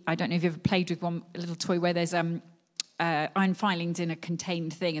don't know if you've ever played with a little toy where there's iron filings in a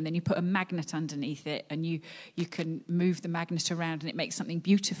contained thing, and then you put a magnet underneath it, and you can move the magnet around, and it makes something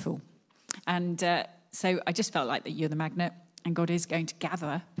beautiful. And so I just felt like that you're the magnet. And God is going to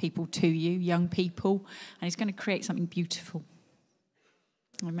gather people to you, young people, and he's going to create something beautiful.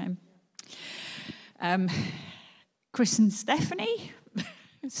 Amen. Chris and Stephanie,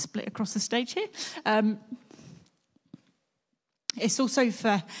 split across the stage here. It's also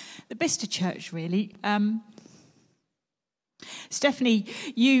for the Bicester Church, really. Stephanie,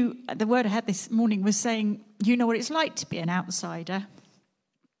 the word I had this morning was saying, you know what it's like to be an outsider.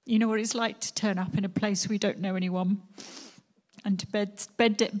 You know what it's like to turn up in a place where we don't know anyone. And to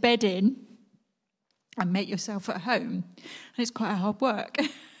bed in and make yourself at home. And it's quite a hard work.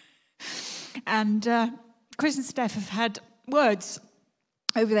 And Chris and Steph have had words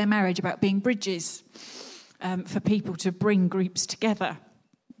over their marriage about being bridges for people to bring groups together.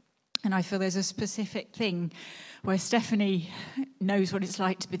 And I feel there's a specific thing where Stephanie knows what it's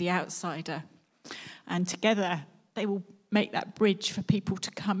like to be the outsider. And together they will make that bridge for people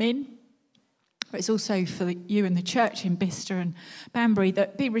to come in. But it's also for you and the church in Bicester and Banbury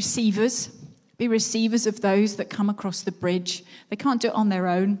that be receivers of those that come across the bridge. They can't do it on their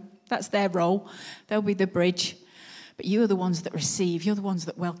own. That's their role. They'll be the bridge. But you are the ones that receive. You're the ones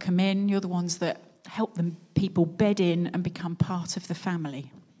that welcome in. You're the ones that help people bed in and become part of the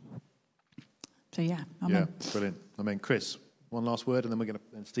family. So yeah, amen. Yeah, brilliant. Amen. Chris, one last word, and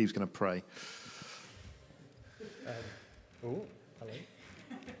then Steve's going to pray. Hello.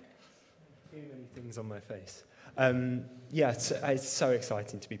 Too many things on my face. It's so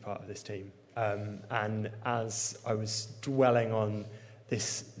exciting to be part of this team. And as I was dwelling on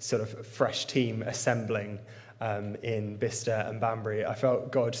this sort of fresh team assembling in Bicester and Banbury, I felt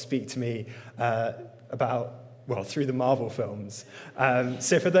God speak to me through the Marvel films.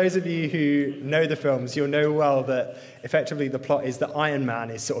 So for those of you who know the films, you'll know well that effectively the plot is that Iron Man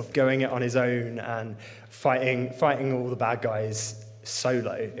is sort of going it on his own and fighting all the bad guys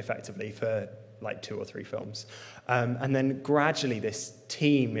solo, effectively, for like 2 or 3 films. And then gradually this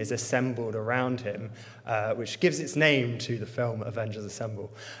team is assembled around him, which gives its name to the film Avengers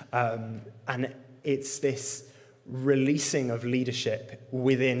Assemble. And it's this releasing of leadership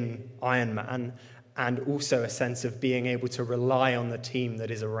within Iron Man, and also a sense of being able to rely on the team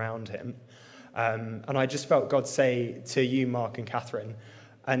that is around him. And I just felt God say to you, Mark and Catherine,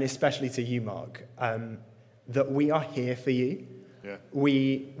 and especially to you, Mark, that we are here for you. Yeah.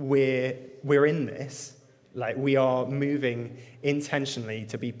 We're in this. Like, we are moving intentionally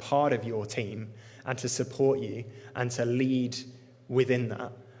to be part of your team and to support you and to lead within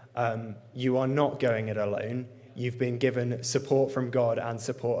that. You are not going it alone. You've been given support from God and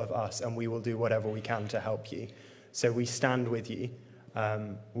support of us, and we will do whatever we can to help you. So we stand with you.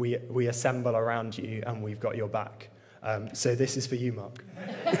 We assemble around you, and we've got your back. So this is for you, Mark.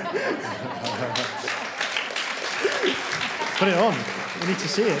 Put it on. We need to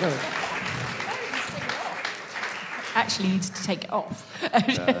see it, don't we? Actually needs to take it off.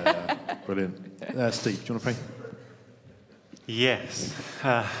 Brilliant. Steve, do you want to pray? Yes.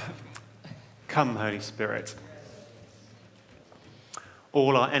 Come, Holy Spirit.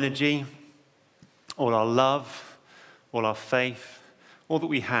 All our energy, all our love, all our faith, all that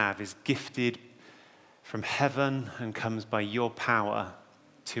we have is gifted from heaven and comes by your power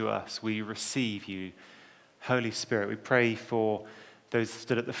to us. We receive you, Holy Spirit. We pray for those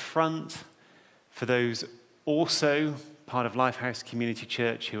stood at the front, for those also part of Lifehouse Community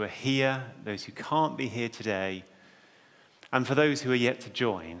Church who are here, those who can't be here today, and for those who are yet to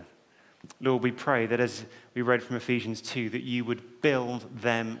join. Lord, we pray that as we read from Ephesians 2, that you would build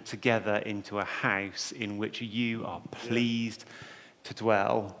them together into a house in which you are pleased to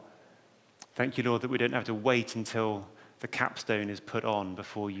dwell. Thank you, Lord, that we don't have to wait until the capstone is put on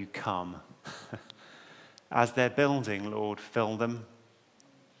before you come. as they're building, Lord, fill them,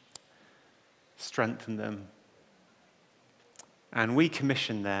 strengthen them. And we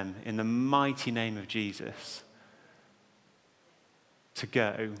commission them in the mighty name of Jesus to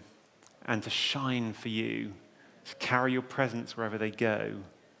go and to shine for you, to carry your presence wherever they go,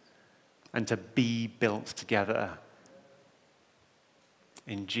 and to be built together.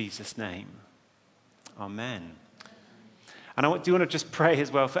 In Jesus' name, amen. And I do want to just pray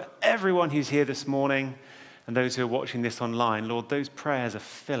as well for everyone who's here this morning and those who are watching this online. Lord, those prayers are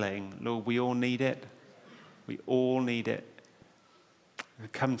filling. Lord, we all need it. We all need it. We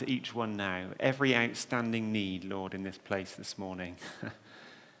come to each one now. Every outstanding need, Lord, in this place this morning.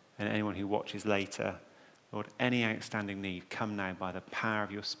 And anyone who watches later, Lord, any outstanding need, come now by the power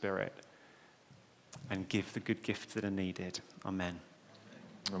of your Spirit and give the good gifts that are needed. Amen.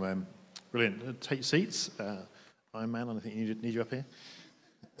 Amen. Brilliant. Take your seats. Iron Man, I think you need you up here.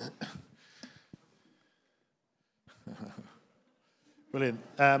 Brilliant.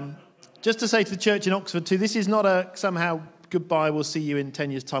 Just to say to the church in Oxford too, this is not a somehow goodbye, we'll see you in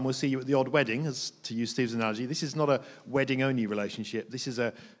 10 years' time, we'll see you at the odd wedding, as to use Steve's analogy. This is not a wedding-only relationship.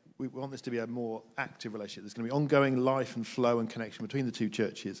 We want this to be a more active relationship. There's going to be ongoing life and flow and connection between the two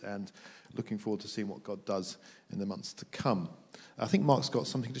churches, and looking forward to seeing what God does in the months to come. I think Mark's got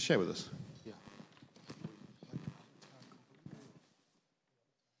something to share with us.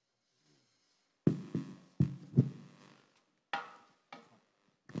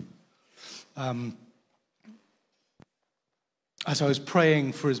 As I was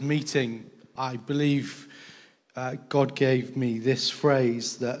praying for his meeting, I believe God gave me this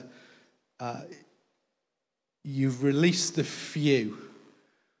phrase that you've released the few,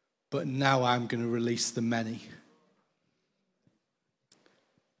 but now I'm going to release the many.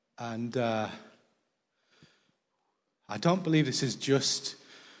 And I don't believe this is just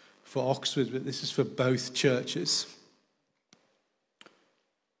for Oxford, but this is for both churches.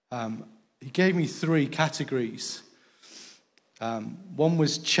 He gave me 3 categories. One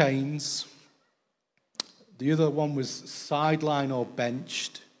was chains. The other one was sideline or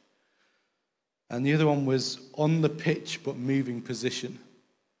benched. And the other one was on the pitch but moving position.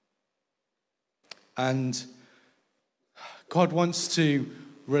 And God wants to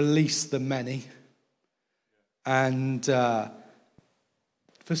release the many. And for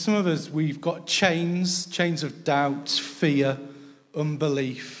some of us, we've got chains of doubt, fear,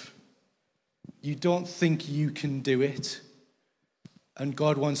 unbelief. You don't think you can do it. And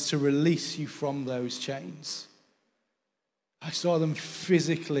God wants to release you from those chains. I saw them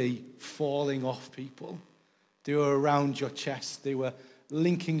physically falling off people. They were around your chest. They were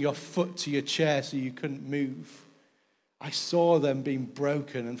linking your foot to your chair so you couldn't move. I saw them being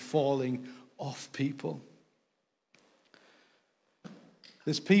broken and falling off people.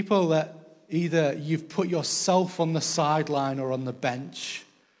 There's people that either you've put yourself on the sideline or on the bench,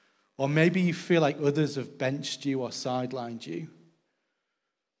 or maybe you feel like others have benched you or sidelined you.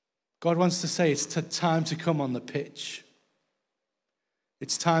 God wants to say it's time to come on the pitch.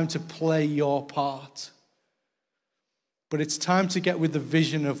 It's time to play your part. But it's time to get with the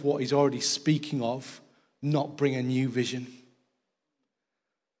vision of what he's already speaking of, not bring a new vision.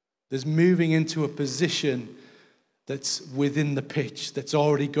 There's moving into a position that's within the pitch, that's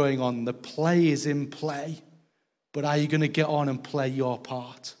already going on. The play is in play, but are you going to get on and play your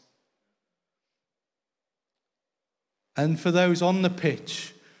part? And for those on the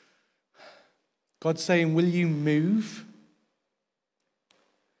pitch, God's saying, will you move?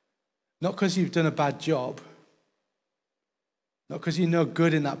 Not because you've done a bad job, not because you're no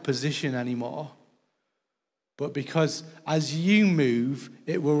good in that position anymore, but because as you move,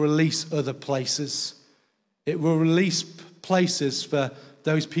 it will release other places. It will release places for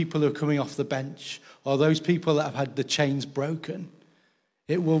those people who are coming off the bench or those people that have had the chains broken.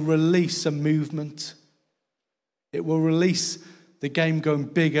 It will release a movement. It will release the game going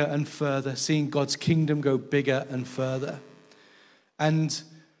bigger and further, seeing God's kingdom go bigger and further. And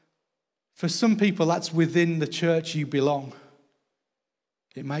for some people, that's within the church you belong.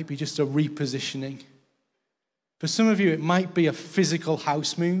 It might be just a repositioning. For some of you, it might be a physical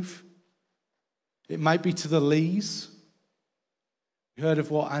house move. It might be to the Lees. You heard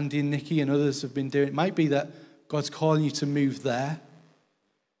of what Andy and Nikki and others have been doing. It might be that God's calling you to move there.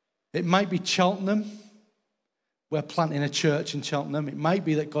 It might be Cheltenham. We're planting a church in Cheltenham. It might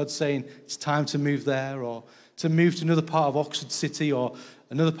be that God's saying it's time to move there, or to move to another part of Oxford City, or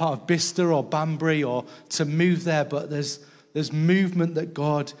another part of Bicester or Banbury, or to move there. But there's movement that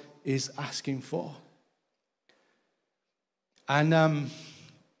God is asking for. And I'm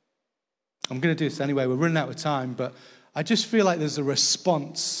going to do this anyway. We're running out of time, but I just feel like there's a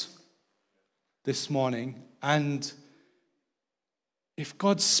response this morning. And if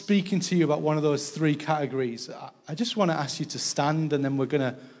God's speaking to you about one of those three categories, I just want to ask you to stand, and then we're going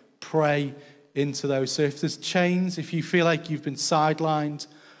to pray into those. So if there's chains, if you feel like you've been sidelined,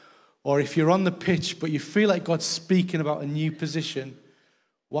 or if you're on the pitch but you feel like God's speaking about a new position,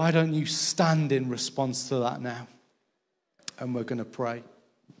 why don't you stand in response to that now? And we're going to pray.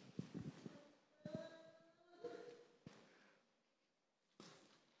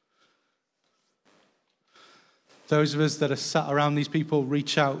 Those of us that are sat around these people,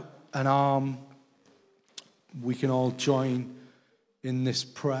 reach out an arm. We can all join in this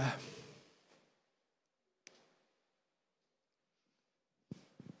prayer.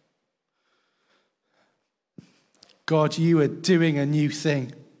 God, you are doing a new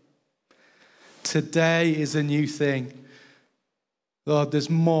thing. Today is a new thing. Lord, there's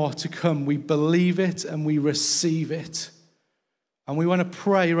more to come. We believe it and we receive it. And we want to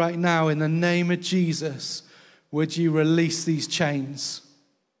pray right now in the name of Jesus. Would you release these chains?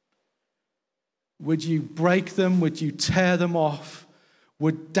 Would you break them? Would you tear them off?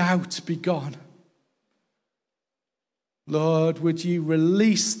 Would doubt be gone? Lord, would you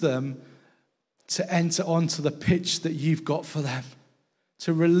release them to enter onto the pitch that you've got for them?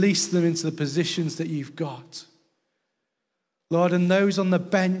 To release them into the positions that you've got. Lord, and those on the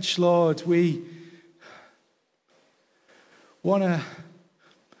bench, Lord, we want to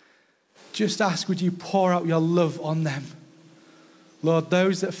just ask, would you pour out your love on them? Lord,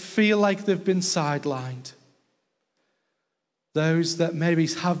 those that feel like they've been sidelined, those that maybe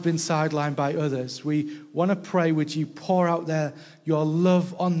have been sidelined by others, we want to pray, would you pour out your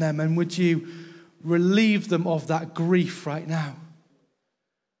love on them, and would you relieve them of that grief right now?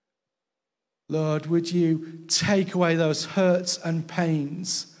 Lord, would you take away those hurts and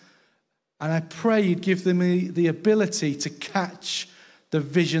pains? And I pray you'd give them the ability to catch the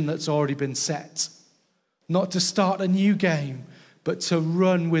vision that's already been set. Not to start a new game, but to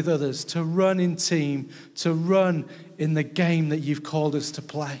run with others, to run in team, to run in the game that you've called us to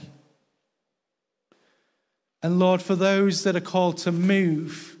play. And Lord, for those that are called to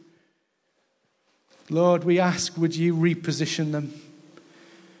move, Lord, we ask, would you reposition them?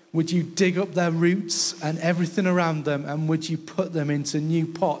 Would you dig up their roots and everything around them, and would you put them into new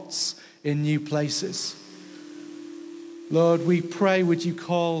pots in new places? Lord, we pray, would you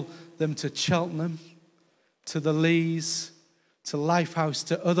call them to Cheltenham, to the Lees, to Lifehouse,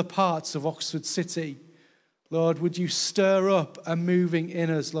 to other parts of Oxford City. Lord, would you stir up a moving in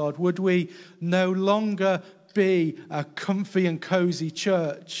us, Lord? Would we no longer be a comfy and cozy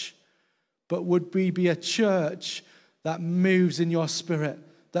church, but would we be a church that moves in your spirit,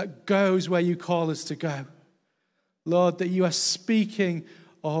 that goes where you call us to go? Lord, that you are speaking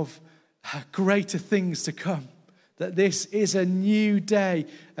of greater things to come. That this is a new day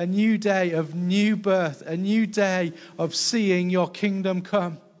of new birth, a new day of seeing your kingdom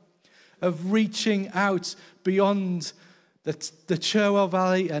come, of reaching out beyond the Cherwell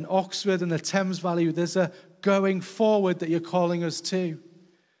Valley and Oxford and the Thames Valley. There's a going forward that you're calling us to.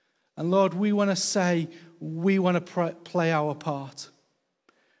 And Lord, we want to say, we want to play our part.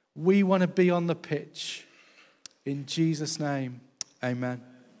 We want to be on the pitch. In Jesus' name, amen.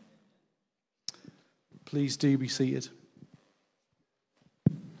 Please do be seated.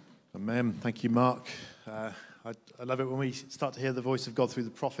 Amen. Thank you, Mark. I love it when we start to hear the voice of God through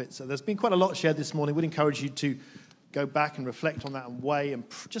the prophets. So there's been quite a lot shared this morning. We'd encourage you to go back and reflect on that and weigh and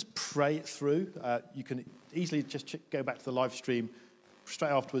just pray it through. You can easily just go back to the live stream.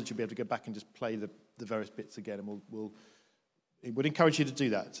 Straight afterwards, you'll be able to go back and just play the various bits again. And it would encourage you to do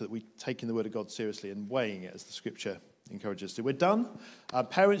that, so that we're taking the word of God seriously and weighing it as the scripture encourages us to. We're done.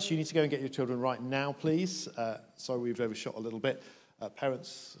 Parents, you need to go and get your children right now, please. Sorry, we've overshot a little bit.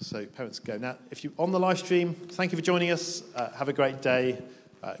 Parents go. Now, if you're on the live stream, thank you for joining us. Have a great day.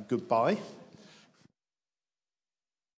 Goodbye.